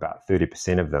 typically about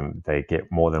 30% of them, they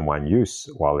get more than one use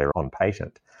while they're on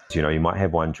patent. You know, you might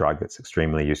have one drug that's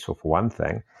extremely useful for one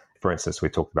thing. For instance, we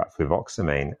talked about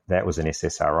fluvoxamine. That was an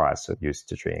SSRI, so used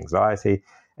to treat anxiety,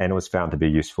 and it was found to be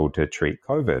useful to treat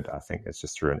COVID. I think it's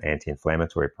just through an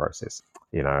anti-inflammatory process.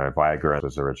 You know, Viagra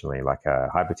was originally like a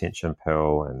hypertension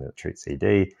pill and it treats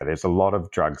ED. There's a lot of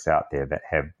drugs out there that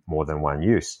have more than one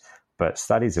use. But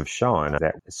studies have shown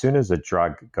that as soon as a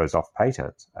drug goes off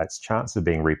patent, its chance of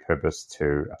being repurposed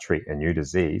to treat a new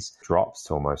disease drops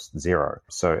to almost zero.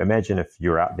 So imagine if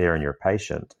you're out there and you're a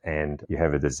patient and you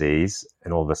have a disease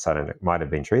and all of a sudden it might have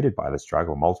been treated by this drug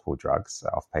or multiple drugs,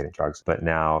 off-patent drugs, but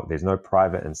now there's no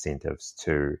private incentives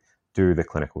to do the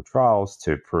clinical trials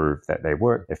to prove that they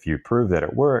work. If you prove that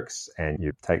it works and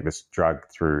you take this drug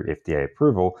through FDA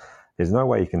approval, there's no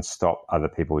way you can stop other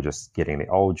people just getting the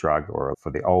old drug or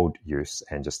for the old use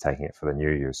and just taking it for the new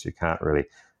use. You can't really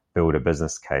build a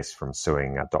business case from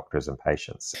suing doctors and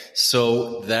patients.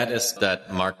 So that is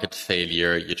that market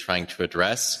failure you're trying to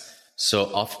address.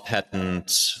 So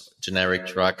off-patent generic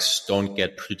drugs don't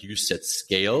get produced at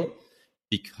scale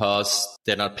because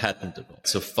they're not patentable.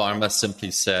 So pharma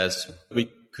simply says, we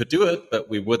could do it, but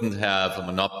we wouldn't have a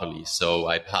monopoly, so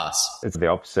I pass. It's the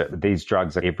opposite. These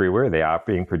drugs are everywhere. They are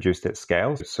being produced at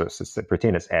scale. So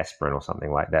pretend it's aspirin or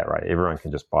something like that, right? Everyone can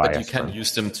just buy aspirin. But you can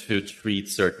use them to treat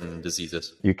certain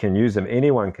diseases. You can use them.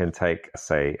 Anyone can take,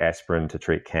 say, aspirin to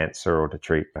treat cancer or to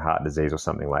treat heart disease or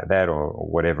something like that, or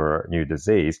whatever new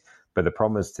disease. But the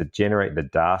problem is to generate the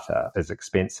data is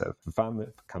expensive. The pharma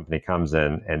company comes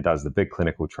in and does the big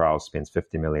clinical trial, spends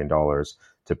 $50 million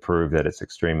to prove that it's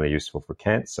extremely useful for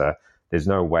cancer. There's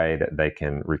no way that they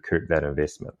can recoup that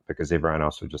investment because everyone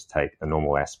else will just take a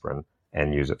normal aspirin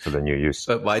and use it for the new use.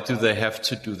 But why do they have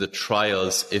to do the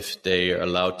trials if they are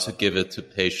allowed to give it to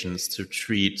patients to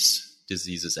treat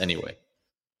diseases anyway?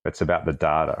 It's about the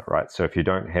data, right? So if you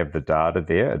don't have the data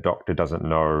there, a doctor doesn't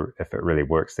know if it really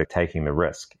works. They're taking the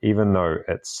risk. Even though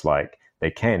it's like they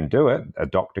can do it, a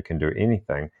doctor can do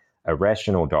anything, a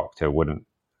rational doctor wouldn't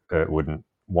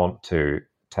want to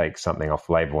take something off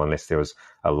label unless there was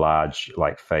a large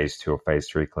like phase 2 or phase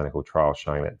 3 clinical trial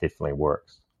showing that definitely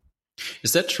works.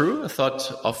 Is that true? I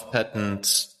thought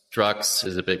off-patent drugs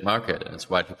is a big market and it's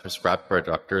widely prescribed by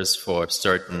doctors for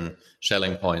certain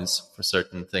selling points, for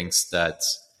certain things that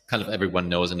kind of everyone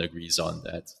knows and agrees on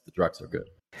that the drugs are good.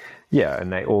 Yeah,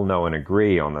 and they all know and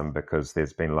agree on them because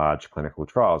there's been large clinical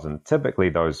trials, and typically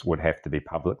those would have to be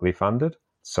publicly funded.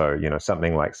 So,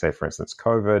 something like, say, for instance,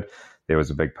 COVID, there was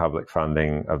a big public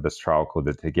funding of this trial called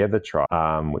the Together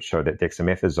trial, which showed that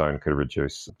dexamethasone could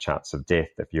reduce the chance of death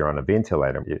if you're on a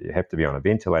ventilator. You have to be on a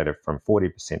ventilator from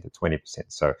 40% to 20%.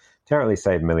 So apparently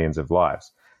saved millions of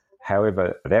lives.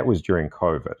 However, that was during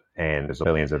COVID, and there's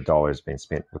billions of dollars being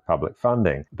spent with public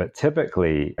funding. But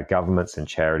typically, governments and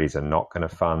charities are not going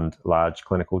to fund large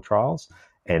clinical trials,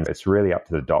 and it's really up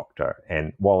to the doctor.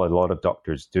 And while a lot of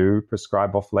doctors do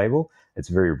prescribe off-label, it's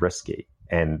very risky,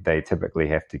 and they typically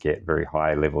have to get very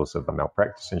high levels of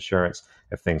malpractice insurance.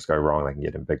 If things go wrong, they can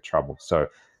get in big trouble. So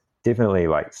definitely,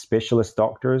 like, specialist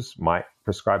doctors might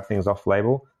prescribe things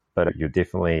off-label, but you're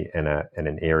definitely in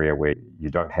an area where you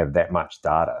don't have that much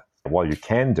data. While you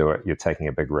can do it, you're taking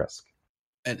a big risk.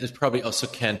 And it probably also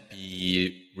can't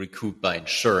be recouped by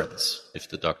insurance if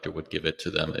the doctor would give it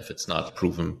to them if it's not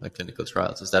proven by clinical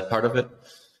trials. Is that part of it?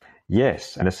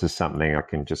 Yes, and this is something I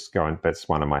can just go on. That's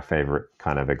one of my favorite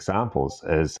kind of examples.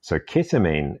 So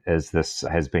ketamine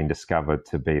has been discovered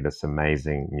to be this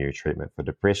amazing new treatment for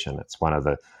depression. It's one of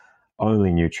the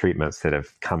only new treatments that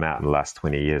have come out in the last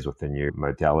 20 years with a new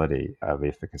modality of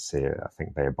efficacy. I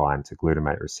think they bind to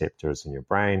glutamate receptors in your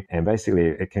brain. And basically,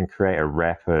 it can create a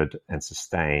rapid and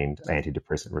sustained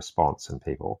antidepressant response in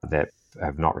people that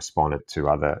have not responded to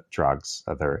other drugs,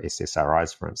 other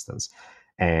SSRIs, for instance.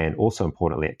 And also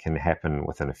importantly, it can happen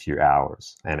within a few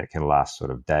hours, and it can last sort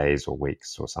of days or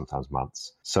weeks or sometimes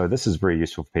months. So this is very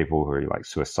useful for people who are like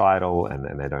suicidal and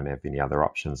they don't have any other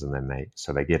options, and then they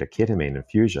get a ketamine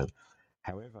infusion.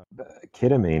 However,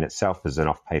 ketamine itself is an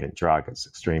off-patent drug. It's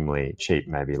extremely cheap,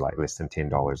 maybe like less than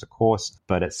 $10 a course,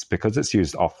 but it's because it's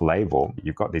used off-label.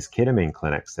 You've got these ketamine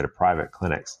clinics that are private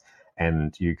clinics,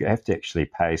 and you have to actually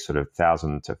pay sort of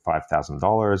 $1,000 to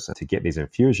 $5,000 to get these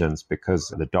infusions because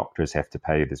the doctors have to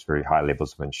pay these very high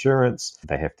levels of insurance.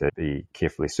 They have to be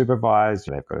carefully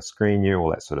supervised. They've got to screen you, all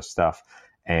that sort of stuff.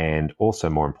 And also,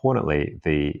 more importantly,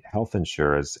 the health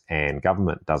insurers and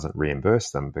government doesn't reimburse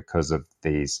them because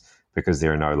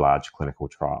there are no large clinical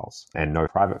trials and no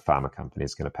private pharma company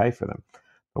is going to pay for them.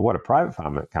 But what a private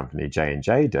pharma company,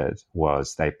 J&J, did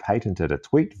was they patented a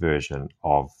tweaked version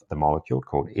of the molecule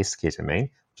called S-ketamine,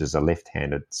 which is a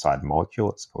left-handed side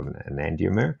molecule. It's called an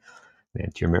enantiomer.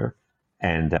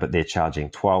 But they're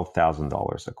charging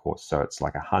 $12,000 a course. So it's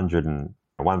like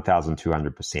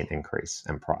 1,200% increase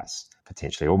in price,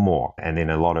 potentially, or more. And then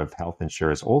a lot of health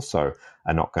insurers also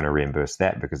are not going to reimburse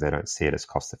that because they don't see it as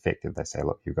cost effective. They say,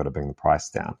 look, you've got to bring the price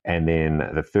down. And then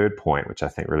the third point, which I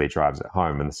think really drives it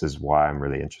home, and this is why I'm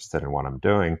really interested in what I'm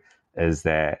doing, is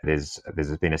that there's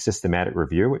been a systematic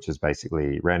review, which is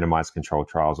basically randomized controlled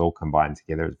trials all combined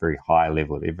together. It's a very high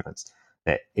level of evidence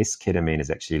that S-ketamine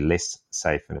is actually less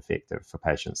safe and effective for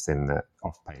patients than the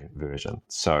off-patent version.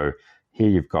 So here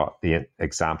you've got the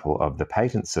example of the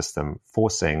patent system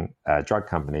forcing drug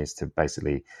companies to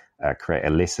basically create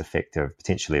a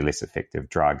potentially less effective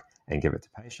drug and give it to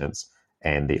patients.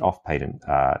 And the off-patent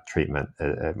treatment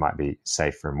it might be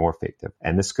safer and more effective.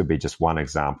 And this could be just one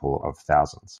example of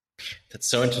thousands. That's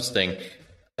so interesting.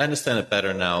 I understand it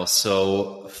better now.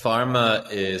 So pharma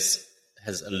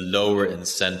has a lower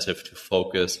incentive to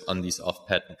focus on these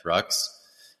off-patent drugs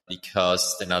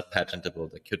because they're not patentable.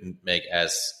 They couldn't make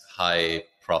as high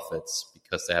profits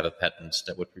because they have a patent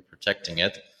that would be protecting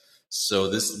it. So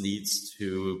this leads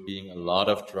to being a lot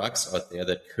of drugs out there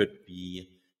that could be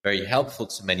very helpful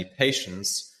to many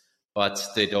patients, but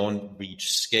they don't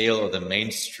reach scale or the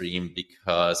mainstream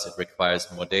because it requires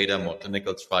more data, more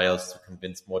clinical trials to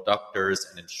convince more doctors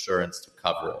and insurance to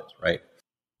cover it, right?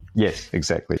 Yes,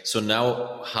 exactly. So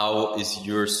now how is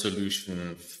your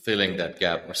solution filling that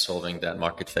gap or solving that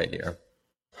market failure?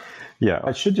 Yeah,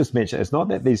 I should just mention, it's not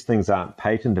that these things aren't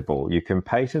patentable. You can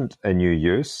patent a new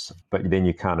use, but then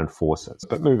you can't enforce it.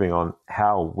 But moving on,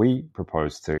 how we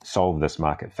propose to solve this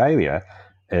market failure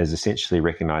is essentially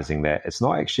recognizing that it's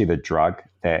not actually the drug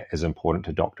that is important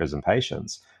to doctors and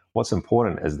patients. What's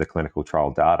important is the clinical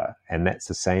trial data. And that's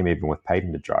the same even with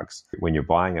patented drugs. When you're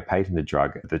buying a patented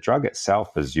drug, the drug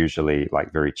itself is usually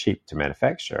like very cheap to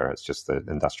manufacture. It's just the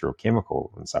industrial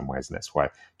chemical in some ways. And that's why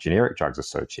generic drugs are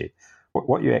so cheap.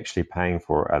 What you're actually paying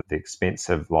for are the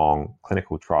expensive, long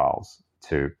clinical trials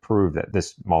to prove that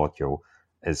this molecule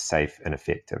is safe and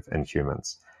effective in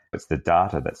humans. It's the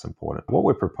data that's important. What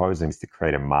we're proposing is to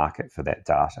create a market for that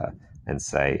data and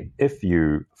say, if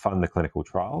you fund the clinical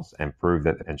trials and prove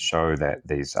that and show that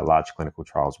these large clinical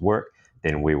trials work,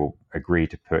 then we will agree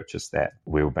to purchase that.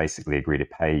 We will basically agree to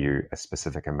pay you a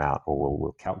specific amount, or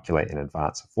we'll calculate in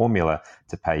advance a formula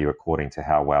to pay you according to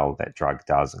how well that drug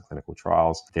does in clinical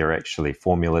trials. There are actually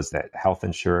formulas that health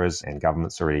insurers and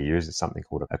governments already use. It's something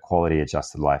called a quality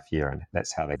adjusted life year, and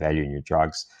that's how they value new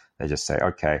drugs. They just say,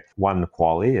 okay, one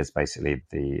QALY is basically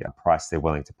the price they're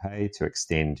willing to pay to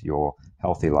extend your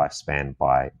healthy lifespan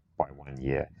by 1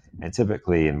 year. And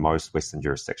typically in most Western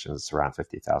jurisdictions, it's around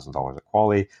 $50,000 a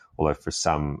QALY, although for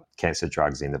some cancer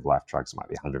drugs, end-of-life drugs, it might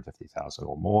be $150,000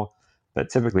 or more. But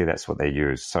typically that's what they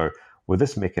use. So with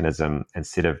this mechanism,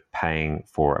 instead of paying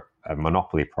for a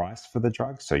monopoly price for the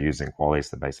drug, so using QALYs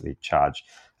that basically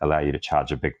allow you to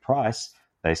charge a big price,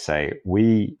 they say,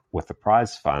 with the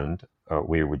prize fund,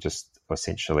 we would just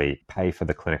essentially pay for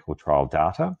the clinical trial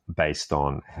data based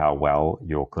on how well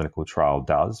your clinical trial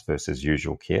does versus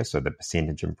usual care. So the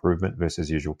percentage improvement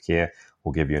versus usual care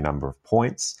will give you a number of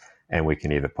points. And we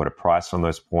can either put a price on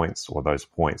those points, or those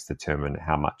points determine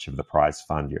how much of the prize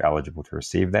fund you're eligible to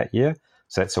receive that year.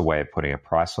 So that's a way of putting a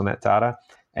price on that data.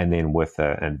 And then with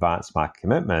an advanced market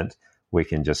commitment, we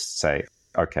can just say,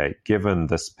 okay, given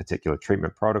this particular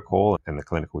treatment protocol and the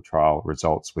clinical trial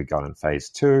results we got in phase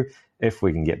 2, if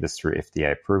we can get this through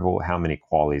FDA approval, how many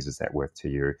QALYs is that worth to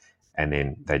you? And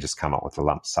then they just come up with a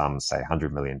lump sum, say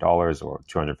 $100 million or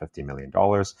 $250 million,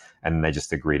 and they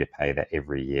just agree to pay that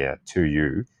every year to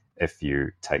you if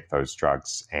you take those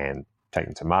drugs and take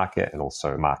them to market and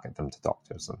also market them to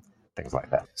doctors and things like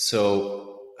that.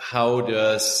 So how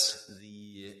does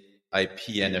the IP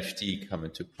NFT come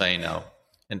into play now?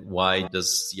 And why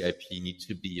does the IP need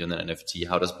to be on an NFT?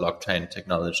 How does blockchain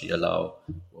technology allow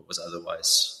what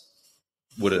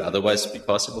would it otherwise be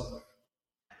possible?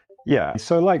 Yeah.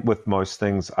 So like with most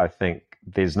things, I think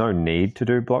there's no need to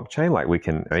do blockchain. Like we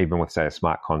can, even with say a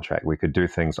smart contract, we could do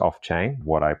things off chain,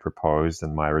 what I proposed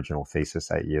in my original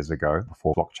thesis 8 years ago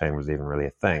before blockchain was even really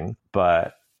a thing.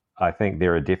 But I think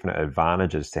there are definite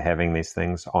advantages to having these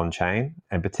things on chain.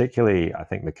 And particularly, I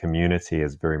think the community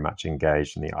is very much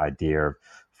engaged in the idea of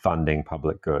funding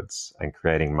public goods and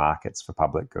creating markets for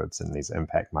public goods and these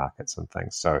impact markets and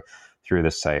things. So through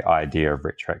this, say, idea of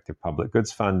retroactive public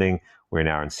goods funding, we're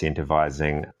now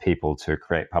incentivizing people to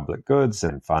create public goods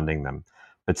and funding them.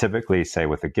 But typically, say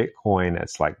with a Gitcoin,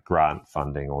 it's like grant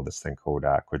funding or this thing called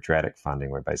quadratic funding,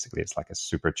 where basically it's like a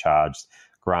supercharged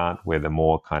grant where the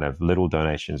more kind of little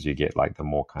donations you get, like the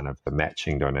more kind of the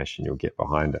matching donation you'll get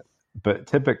behind it. But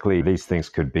typically, these things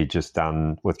could be just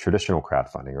done with traditional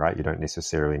crowdfunding, right? You don't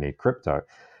necessarily need crypto.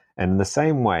 And in the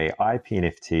same way,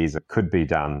 IP-NFTs could be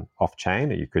done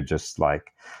off-chain. You could just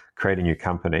like create a new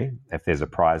company. If there's a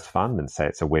prize fund and say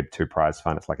it's a Web 2 prize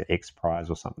fund, it's like an X prize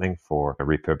or something for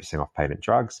repurposing off-patent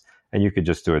drugs. And you could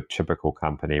just do a typical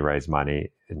company, raise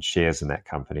money in shares in that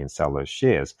company and sell those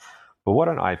shares. But what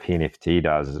an IP-NFT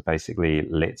does is it basically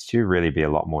lets you really be a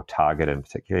lot more targeted, and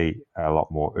particularly a lot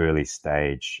more early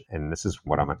stage. And this is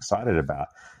what I'm excited about.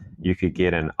 You could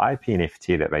get an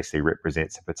IP-NFT that basically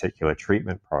represents a particular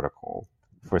treatment protocol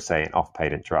for, say, an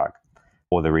off-patent drug,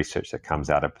 or the research that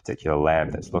comes out of a particular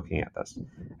lab that's looking at this.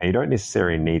 And you don't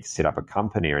necessarily need to set up a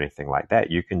company or anything like that.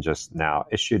 You can just now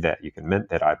issue that. You can mint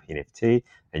that IP-NFT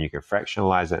and you can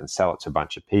fractionalize it and sell it to a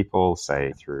bunch of people,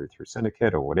 say through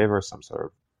Syndicate or whatever, some sort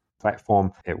of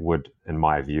platform. It would, in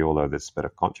my view, although there's a bit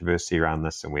of controversy around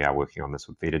this, and we are working on this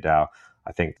with VitaDAO,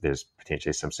 I think there's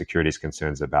potentially some securities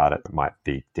concerns about it. It might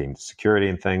be deemed security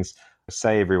and things.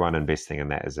 Say everyone investing in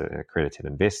that is an accredited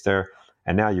investor,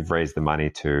 and now you've raised the money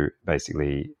to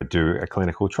basically do a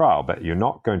clinical trial, but you're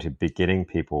not going to be getting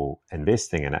people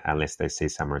investing in it unless they see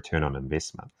some return on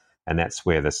investment. And that's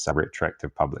where this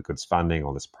retroactive public goods funding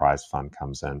or this prize fund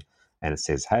comes in. And it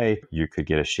says, hey, you could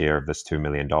get a share of this $2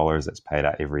 million that's paid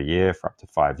out every year for up to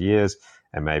 5 years.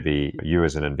 And maybe you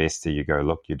as an investor, you go,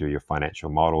 look, you do your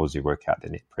financial models, you work out the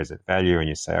net present value, and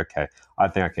you say, okay, I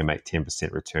think I can make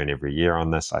 10% return every year on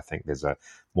this. I think there's a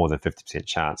more than 50%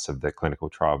 chance of the clinical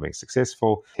trial being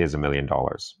successful. Here's $1 million.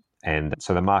 And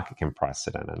so the market can price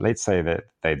it in. And let's say that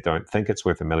they don't think it's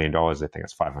worth $1 million, they think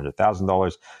it's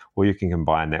 $500,000. Well, you can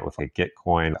combine that with a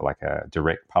Gitcoin, like a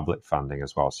direct public funding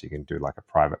as well. So you can do like a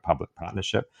private-public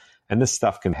partnership. And this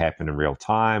stuff can happen in real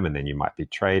time. And then you might be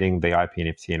trading the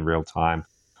IP-NFT in real time.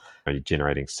 You're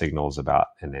generating signals about,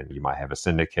 and then you might have a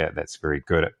syndicate that's very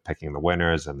good at picking the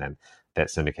winners. And then that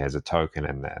syndicate has a token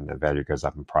and the value goes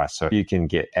up in price. So you can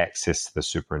get access to the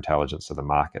super intelligence of the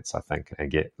markets, I think, and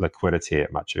get liquidity at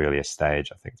a much earlier stage,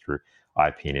 I think, through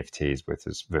IP-NFTs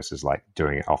versus like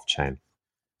doing it off-chain.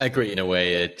 I agree. In a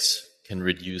way, it can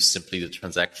reduce simply the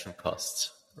transaction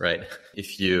costs, right?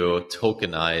 If you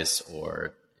tokenize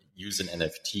or use an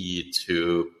NFT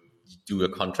to do a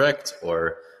contract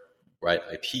or right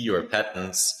IP or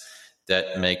patents,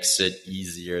 that makes it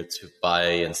easier to buy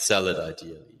and sell it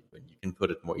ideally. When you can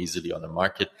put it more easily on a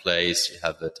marketplace, you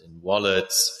have it in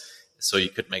wallets. So you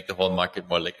could make the whole market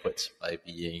more liquid by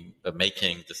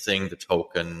making the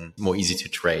token more easy to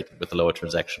trade with a lower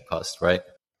transaction cost, right?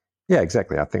 Yeah,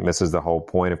 exactly. I think this is the whole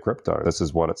point of crypto. This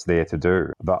is what it's there to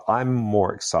do. But I'm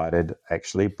more excited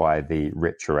actually by the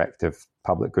retroactive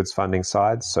public goods funding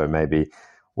side. So maybe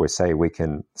we're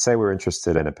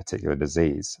interested in a particular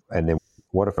disease, and then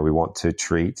what if we want to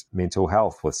treat mental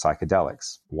health with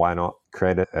psychedelics? Why not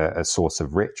create a source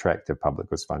of retroactive public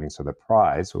goods funding? So the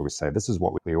prize, where we say, this is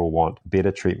what we all want,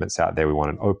 better treatments out there. We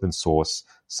want an open source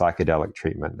psychedelic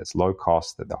treatment that's low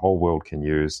cost, that the whole world can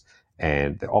use,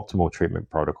 and the optimal treatment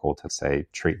protocol to, say,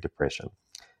 treat depression.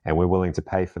 And we're willing to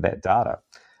pay for that data.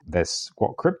 That's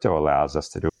what crypto allows us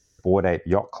to do. Bored Ape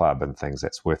Yacht Club and things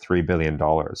that's worth $3 billion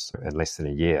in less than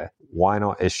a year. Why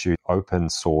not issue open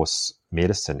source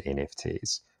medicine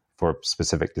NFTs for a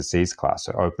specific disease class,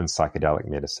 so open psychedelic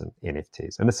medicine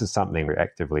NFTs? And this is something we're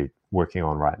actively working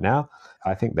on right now.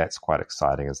 I think that's quite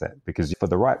exciting, is that because for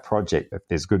the right project, if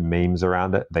there's good memes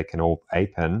around it, they can all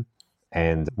ape in.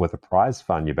 And with a prize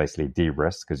fund, you basically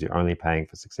de-risk because you're only paying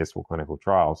for successful clinical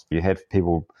trials. You had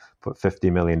people put $50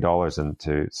 million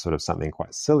into sort of something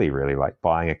quite silly, really, like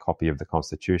buying a copy of the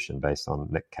Constitution based on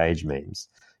Nick Cage memes.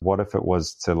 What if it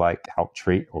was to help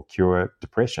treat or cure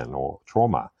depression or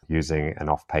trauma using an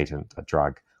off-patent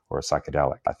drug or a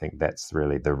psychedelic? I think that's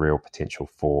really the real potential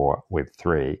for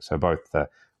Web3. So both the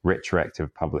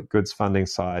retroactive public goods funding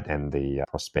side and the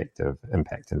prospective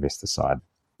impact investor side.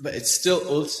 But it's still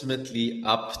ultimately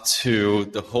up to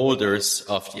the holders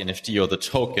of the NFT or the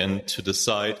token to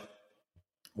decide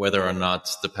whether or not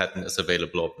the patent is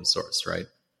available open source, right?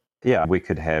 Yeah, we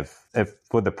could have, if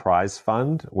for the prize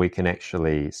fund, we can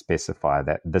actually specify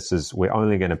that we're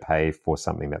only going to pay for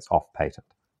something that's off patent,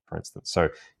 for instance. So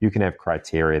you can have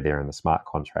criteria there in the smart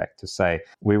contract to say,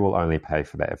 we will only pay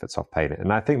for that if it's off patent.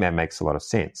 And I think that makes a lot of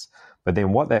sense. But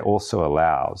then what that also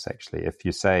allows, actually,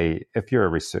 let's say you're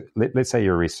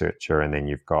a researcher and then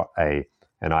you've got an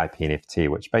IP-NFT,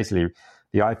 which basically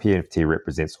the IP-NFT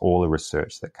represents all the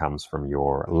research that comes from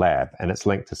your lab, and it's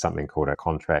linked to something called a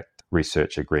contract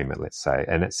research agreement, let's say.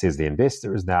 And it says the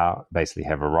investors now basically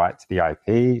have a right to the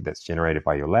IP that's generated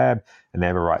by your lab, and they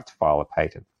have a right to file a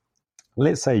patent.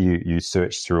 Let's say you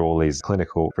search through all these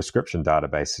clinical prescription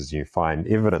databases and you find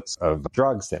evidence of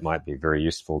drugs that might be very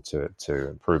useful to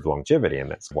improve longevity. And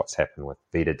that's what's happened with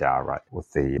VitaDAO, right, with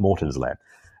the Morton's lab.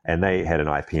 And they had an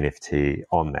IP-NFT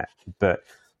on that. But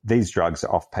these drugs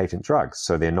are off-patent drugs,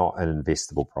 so they're not an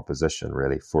investable proposition,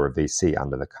 really, for a VC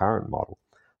under the current model.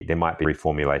 There might be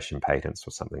reformulation patents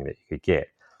or something that you could get.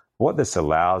 What this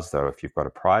allows, though, if you've got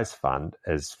a prize fund,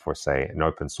 is for, say, an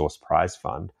open source prize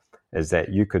fund, is that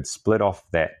you could split off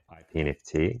that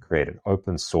IP-NFT and create an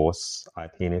open source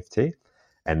IP-NFT.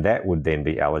 And that would then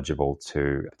be eligible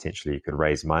to potentially, you could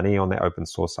raise money on that open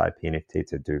source IP-NFT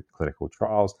to do clinical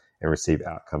trials and receive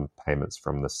outcome payments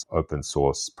from this open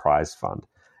source prize fund.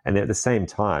 And at the same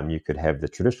time, you could have the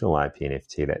traditional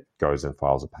IP-NFT that goes and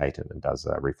files a patent and does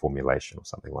a reformulation or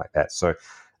something like that. So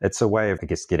it's a way of, I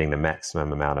guess, getting the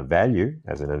maximum amount of value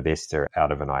as an investor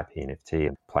out of an IP-NFT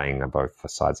and playing on both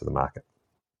sides of the market.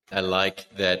 I like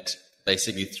that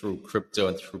basically through crypto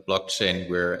and through blockchain,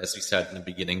 we're, as we said in the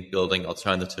beginning, building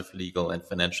alternative legal and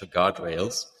financial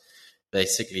guardrails,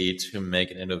 basically to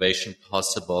make an innovation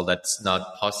possible that's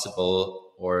not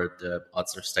possible or the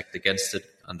odds are stacked against it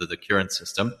under the current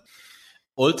system.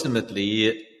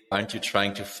 Ultimately, aren't you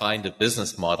trying to find a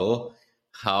business model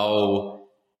how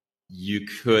you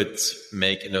could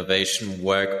make innovation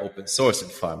work open source in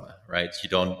pharma, right? You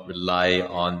don't rely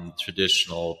on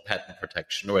traditional patent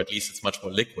protection, or at least it's much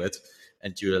more liquid,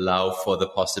 and you allow for the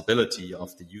possibility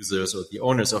of the users or the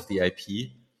owners of the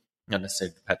IP, not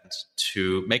necessarily the patent,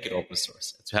 to make it open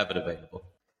source, to have it available.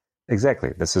 Exactly.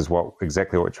 This is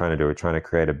exactly what we're trying to do. We're trying to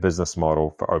create a business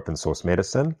model for open source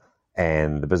medicine,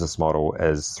 and the business model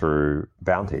is through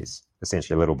bounties,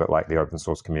 essentially a little bit like the open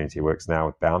source community works now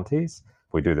with bounties.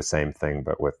 We do the same thing,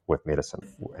 but with medicine.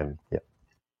 And yeah,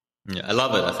 I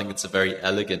love it. I think it's a very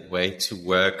elegant way to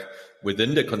work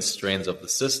within the constraints of the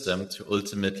system to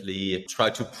ultimately try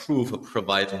to prove or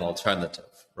provide an alternative,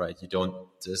 right? You don't,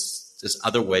 there's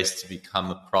other ways to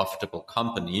become a profitable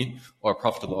company or a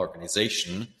profitable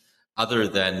organization other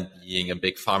than being a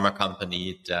big pharma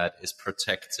company that is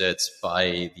protected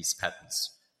by these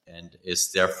patents and is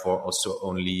therefore also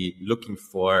only looking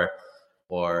for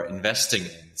or investing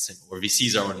in, or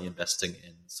VCs are only investing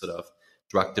in sort of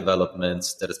drug development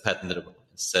that is patentable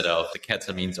instead of the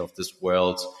ketamines of this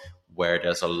world where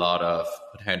there's a lot of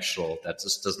potential that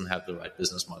just doesn't have the right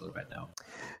business model right now.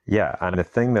 Yeah, and the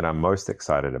thing that I'm most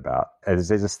excited about is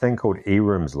there's this thing called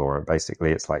Eroom's law, and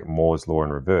basically it's like Moore's law in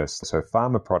reverse. So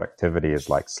pharma productivity is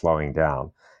like slowing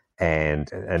down,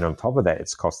 and on top of that,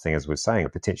 it's costing, as we're saying,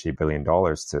 potentially $1 billion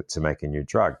to make a new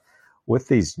drug. With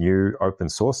these new open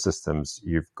source systems,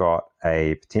 you've got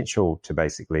a potential to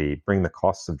basically bring the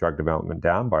costs of drug development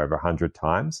down by over 100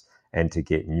 times and to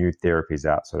get new therapies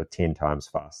out sort of 10 times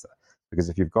faster. Because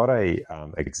if you've got a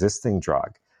existing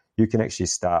drug, you can actually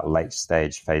start late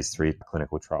stage phase 3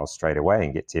 clinical trials straight away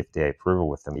and get to FDA approval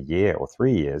within a year or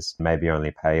 3 years, maybe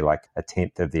only pay like a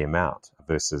tenth of the amount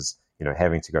versus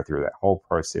having to go through that whole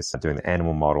process of doing the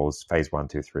animal models, phase 1,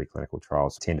 2, 3 clinical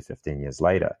trials 10 to 15 years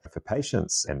later. For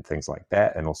patients and things like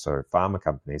that, and also pharma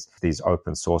companies, these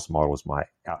open source models might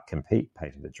outcompete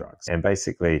patented drugs. And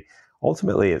basically,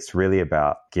 ultimately, it's really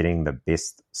about getting the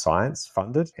best science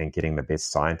funded and getting the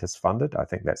best scientists funded. I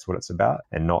think that's what it's about,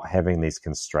 and not having these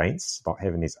constraints, not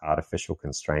having these artificial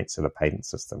constraints of the patent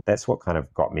system. That's what kind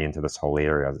of got me into this whole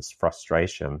area, this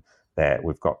frustration that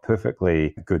we've got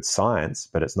perfectly good science,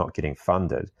 but it's not getting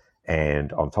funded.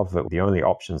 And on top of it, the only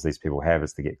options these people have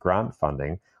is to get grant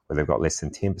funding, where they've got less than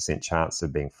 10% chance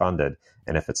of being funded.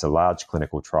 And if it's a large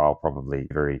clinical trial, probably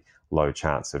very low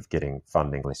chance of getting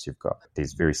funding unless you've got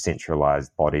these very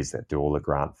centralized bodies that do all the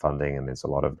grant funding. And there's a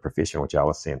lot of professional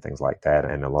jealousy and things like that.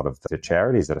 And a lot of the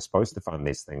charities that are supposed to fund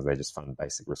these things, they just fund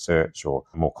basic research, or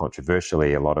more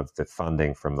controversially, a lot of the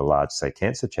funding from the large, say,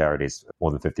 cancer charities,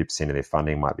 more than 50% of their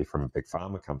funding might be from big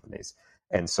pharma companies.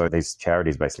 And so these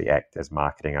charities basically act as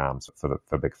marketing arms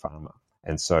for big pharma.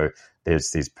 And so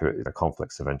there's these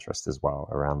conflicts of interest as well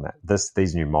around that.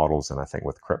 These new models, and I think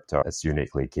with crypto, it's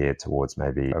uniquely geared towards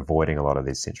maybe avoiding a lot of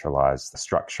these centralized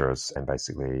structures. And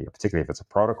basically, particularly if it's a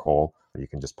protocol, you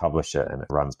can just publish it and it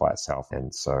runs by itself.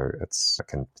 And so it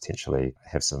can potentially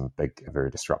have some big,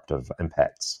 very disruptive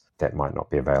impacts that might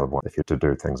not be available if you're to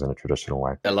do things in a traditional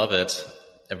way. I love it,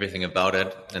 everything about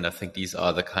it. And I think these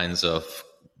are the kinds of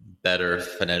better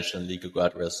financial and legal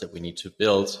guardrails that we need to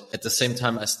build. At the same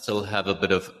time, I still have a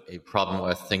bit of a problem.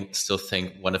 I still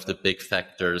think one of the big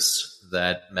factors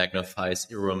that magnifies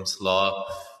Eroom's law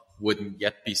wouldn't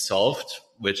yet be solved,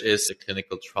 which is the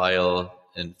clinical trial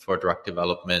and for drug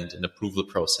development and approval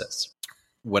process.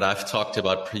 What I've talked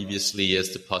about previously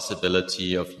is the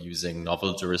possibility of using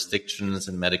novel jurisdictions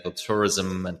in medical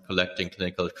tourism and collecting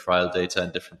clinical trial data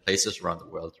in different places around the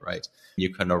world, right?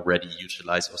 You can already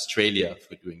utilize Australia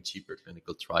for doing cheaper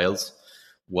clinical trials.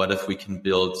 What if we can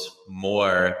build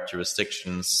more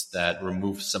jurisdictions that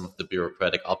remove some of the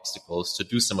bureaucratic obstacles to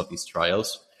do some of these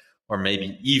trials, or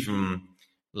maybe even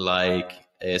like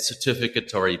a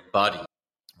certificatory body,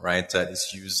 right, that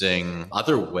is using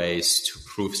other ways to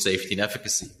prove safety and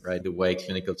efficacy, right? The way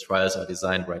clinical trials are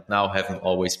designed right now haven't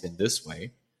always been this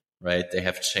way, right? They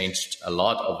have changed a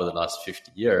lot over the last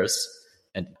 50 years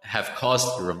and have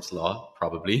caused Eroom's law,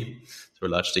 probably, to a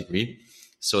large degree.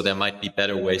 So there might be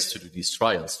better ways to do these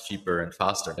trials, cheaper and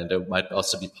faster. And it might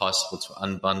also be possible to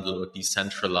unbundle or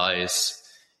decentralize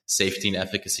safety and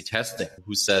efficacy testing.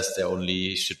 Who says there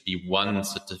only should be one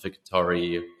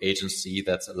certificatory agency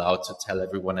that's allowed to tell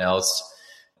everyone else,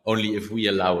 only if we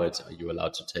allow it are you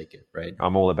allowed to take it, right?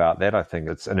 I'm all about that. I think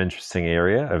it's an interesting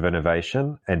area of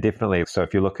innovation. And definitely, so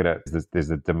if you look at it,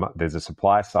 there's a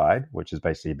supply side, which is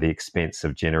basically the expense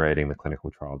of generating the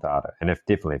clinical trial data. And if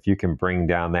you can bring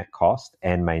down that cost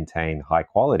and maintain high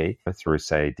quality through,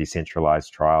 say,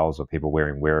 decentralized trials or people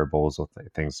wearing wearables or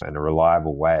things in a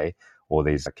reliable way, or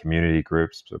these community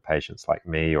groups for patients like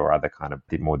me, or other kind of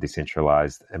more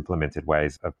decentralized implemented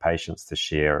ways of patients to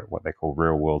share what they call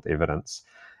real world evidence.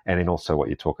 And then also what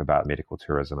you talk about, medical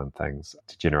tourism and things,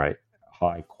 to generate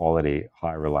high quality,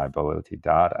 high reliability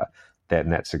data,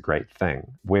 that's a great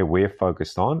thing. Where we're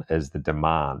focused on is the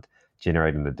demand,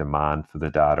 generating the demand for the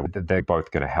data. They're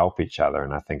both going to help each other.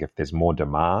 And I think if there's more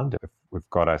demand, if we've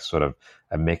got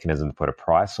a mechanism to put a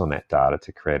price on that data,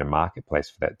 to create a marketplace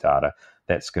for that data,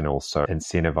 that's going to also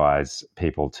incentivize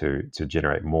people to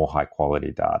generate more high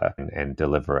quality data and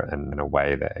deliver it in a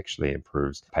way that actually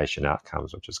improves patient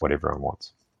outcomes, which is what everyone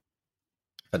wants.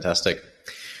 Fantastic.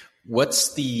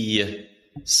 What's the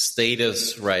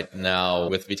status right now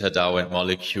with VitaDAO and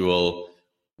Molecule?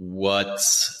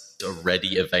 What's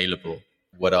already available?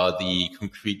 What are the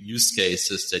concrete use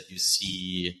cases that you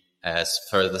see as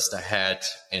furthest ahead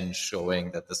in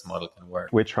showing that this model can work?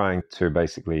 We're trying to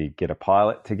basically get a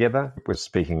pilot together. We're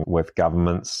speaking with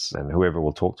governments and whoever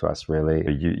will talk to us, really.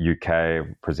 The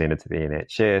UK presented to the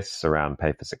NHS around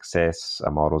pay for success,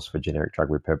 models for generic drug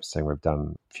repurposing. We've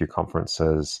done a few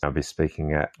conferences. I'll be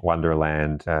speaking at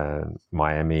Wonderland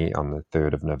Miami on the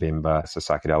 3rd of November. It's a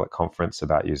psychedelic conference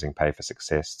about using pay for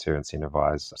success to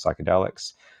incentivize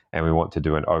psychedelics. And we want to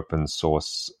do an open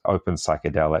source, open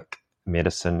psychedelic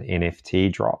medicine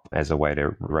NFT drop as a way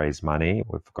to raise money.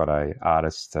 We've got an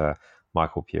artist,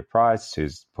 Michael Pierre-Price,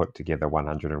 who's put together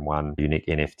 101 unique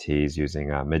NFTs using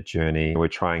Midjourney. We're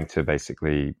trying to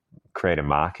basically create a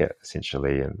market,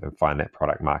 essentially, and find that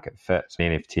product market fit.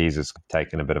 NFTs has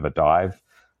taken a bit of a dive,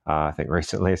 I think,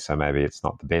 recently, so maybe it's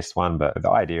not the best one, but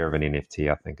the idea of an NFT,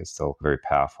 I think, is still very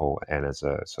powerful and is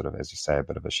a sort of, as you say, a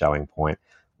bit of a selling point,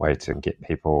 way to get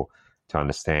people to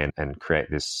understand and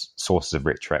create this sources of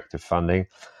retroactive funding.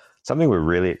 Something we're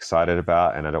really excited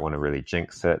about, and I don't want to really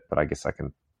jinx it, but I guess I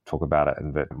can talk about it,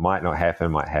 and it might not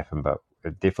happen, might happen, but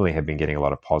it definitely have been getting a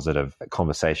lot of positive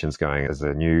conversations going. There's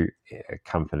a new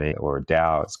company or a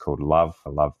DAO, it's called Love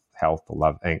Health or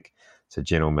Love Inc. It's a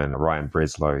gentleman, Ryan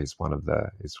Breslow, he's one of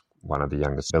the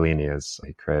youngest billionaires.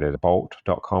 He created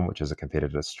Bolt.com, which is a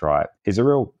competitor to Stripe. He's a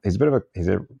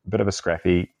bit of a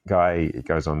scrappy guy. He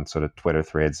goes on sort of Twitter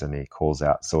threads and he calls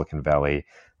out Silicon Valley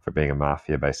for being a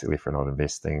mafia, basically, for not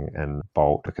investing in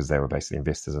Bolt because they were basically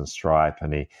investors in Stripe.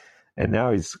 And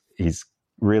now he's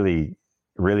really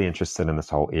interested in this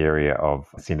whole area of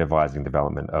incentivizing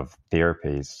development of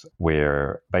therapies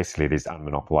where basically these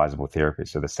unmonopolizable therapies.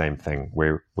 So the same thing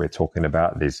we're talking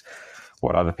about, these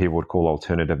what other people would call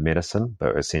alternative medicine,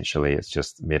 but essentially it's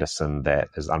just medicine that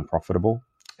is unprofitable.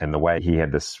 And the way he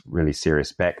had this really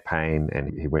serious back pain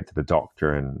and he went to the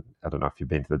doctor, and I don't know if you've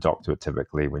been to the doctor, but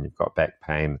typically when you've got back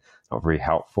pain, not very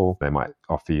helpful. They might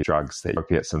offer you drugs that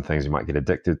opiates and things you might get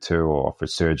addicted to, or offer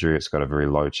surgery. It's got a very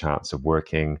low chance of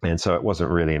working. And so it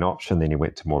wasn't really an option. Then he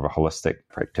went to more of a holistic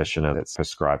practitioner that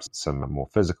prescribes some more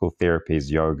physical therapies,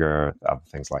 yoga, other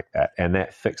things like that. And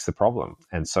that fixed the problem.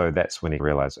 And so that's when he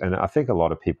realized, and I think a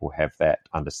lot of people have that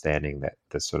understanding that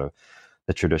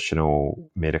the traditional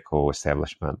medical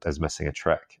establishment is missing a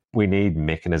trick. We need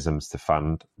mechanisms to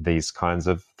fund these kinds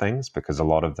of things because a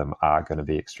lot of them are going to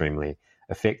be extremely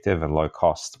effective and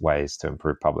low-cost ways to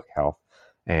improve public health.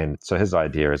 And so his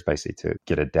idea is basically to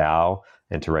get a DAO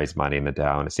and to raise money in the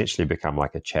DAO and essentially become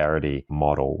like a charity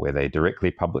model where they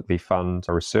directly publicly fund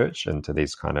research into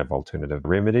these kind of alternative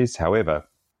remedies. However,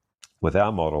 with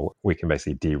our model, we can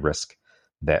basically de-risk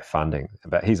that funding.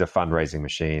 But he's a fundraising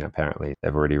machine. Apparently,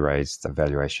 they've already raised, the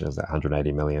valuation is at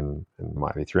 180 million and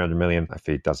might be 300 million if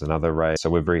he does another raise.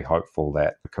 So we're very hopeful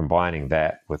that combining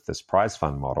that with this prize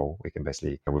fund model,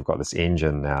 we've got this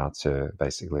engine now to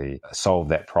basically solve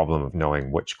that problem of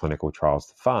knowing which clinical trials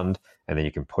to fund, and then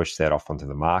you can push that off onto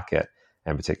the market.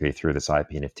 And particularly through this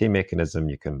IP-NFT mechanism,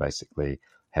 you can basically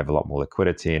have a lot more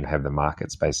liquidity and have the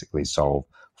markets basically solve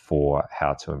for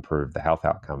how to improve the health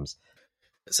outcomes.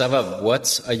 Savva,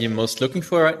 what are you most looking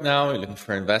for right now? You're looking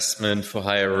for investment, for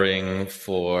hiring,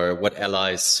 for what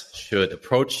allies should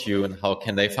approach you, and how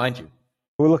can they find you?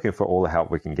 We're looking for all the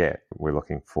help we can get. We're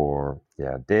looking for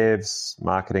devs,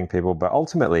 marketing people, but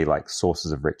ultimately like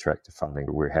sources of retroactive funding.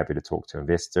 We're happy to talk to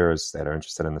investors that are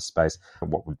interested in the space.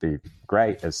 What would be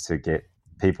great is to get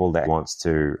people that wants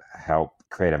to help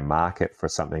create a market for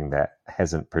something that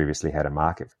hasn't previously had a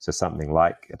market. So something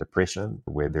like depression,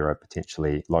 where there are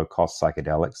potentially low-cost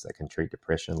psychedelics that can treat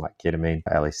depression, like ketamine,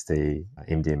 LSD,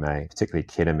 MDMA. Particularly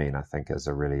ketamine, I think, is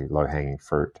a really low-hanging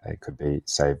fruit. It could be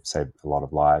save a lot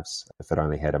of lives if it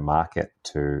only had a market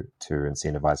to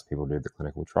incentivize people to do the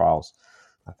clinical trials.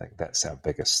 I think that's our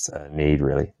biggest need,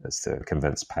 really, is to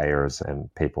convince payers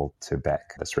and people to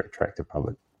back this retroactive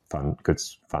public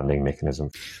goods funding mechanism.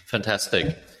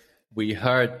 Fantastic. We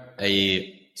heard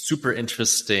a super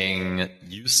interesting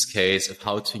use case of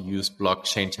how to use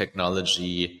blockchain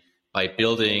technology by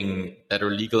building better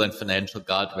legal and financial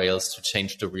guardrails to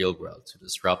change the real world, to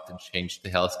disrupt and change the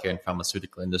healthcare and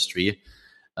pharmaceutical industry.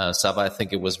 Savva, I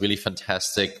think it was really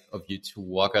fantastic of you to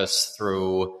walk us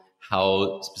through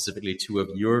how specifically two of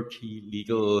your key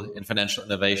legal and financial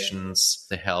innovations,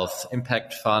 the Health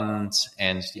Impact Fund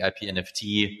and the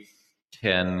IP-NFT,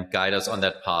 can guide us on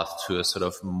that path to a sort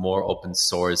of more open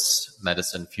source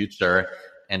medicine future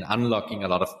and unlocking a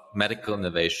lot of medical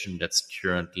innovation that's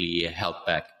currently held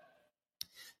back.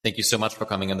 Thank you so much for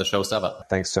coming on the show, Savva.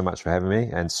 Thanks so much for having me,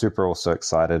 and super also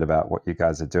excited about what you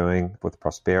guys are doing with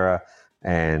Prospera.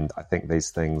 And I think these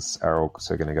things are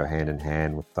also going to go hand in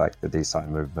hand with like the DeSci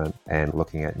movement and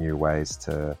looking at new ways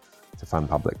to to fund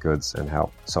public goods and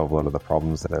help solve a lot of the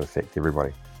problems that affect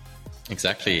everybody.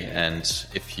 Exactly. And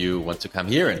if you want to come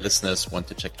here and listeners want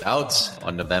to check it out,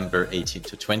 on November 18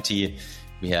 to 20,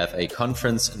 we have a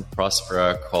conference in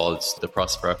Prospera called the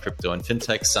Prospera Crypto and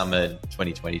FinTech Summit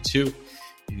 2022.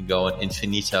 You can go on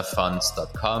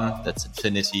infinitafunds.com. That's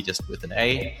infinity just with an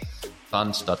A,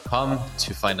 funds.com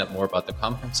to find out more about the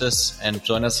conferences and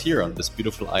join us here on this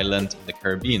beautiful island in the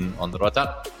Caribbean on the Roatan.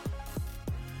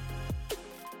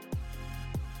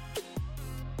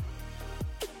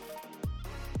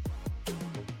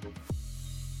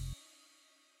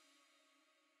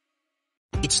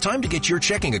 It's time to get your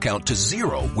checking account to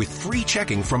zero with free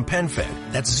checking from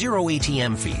PenFed. That's zero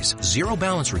ATM fees, zero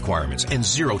balance requirements, and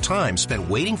zero time spent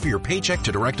waiting for your paycheck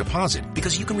to direct deposit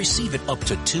because you can receive it up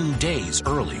to 2 days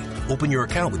early. Open your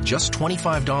account with just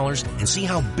 $25 and see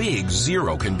how big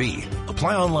zero can be.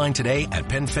 Apply online today at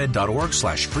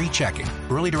penfed.org/free checking.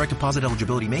 Early direct deposit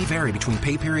eligibility may vary between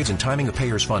pay periods and timing of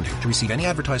payer's funding. To receive any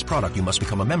advertised product, you must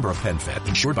become a member of PenFed,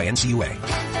 insured by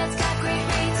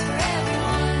NCUA.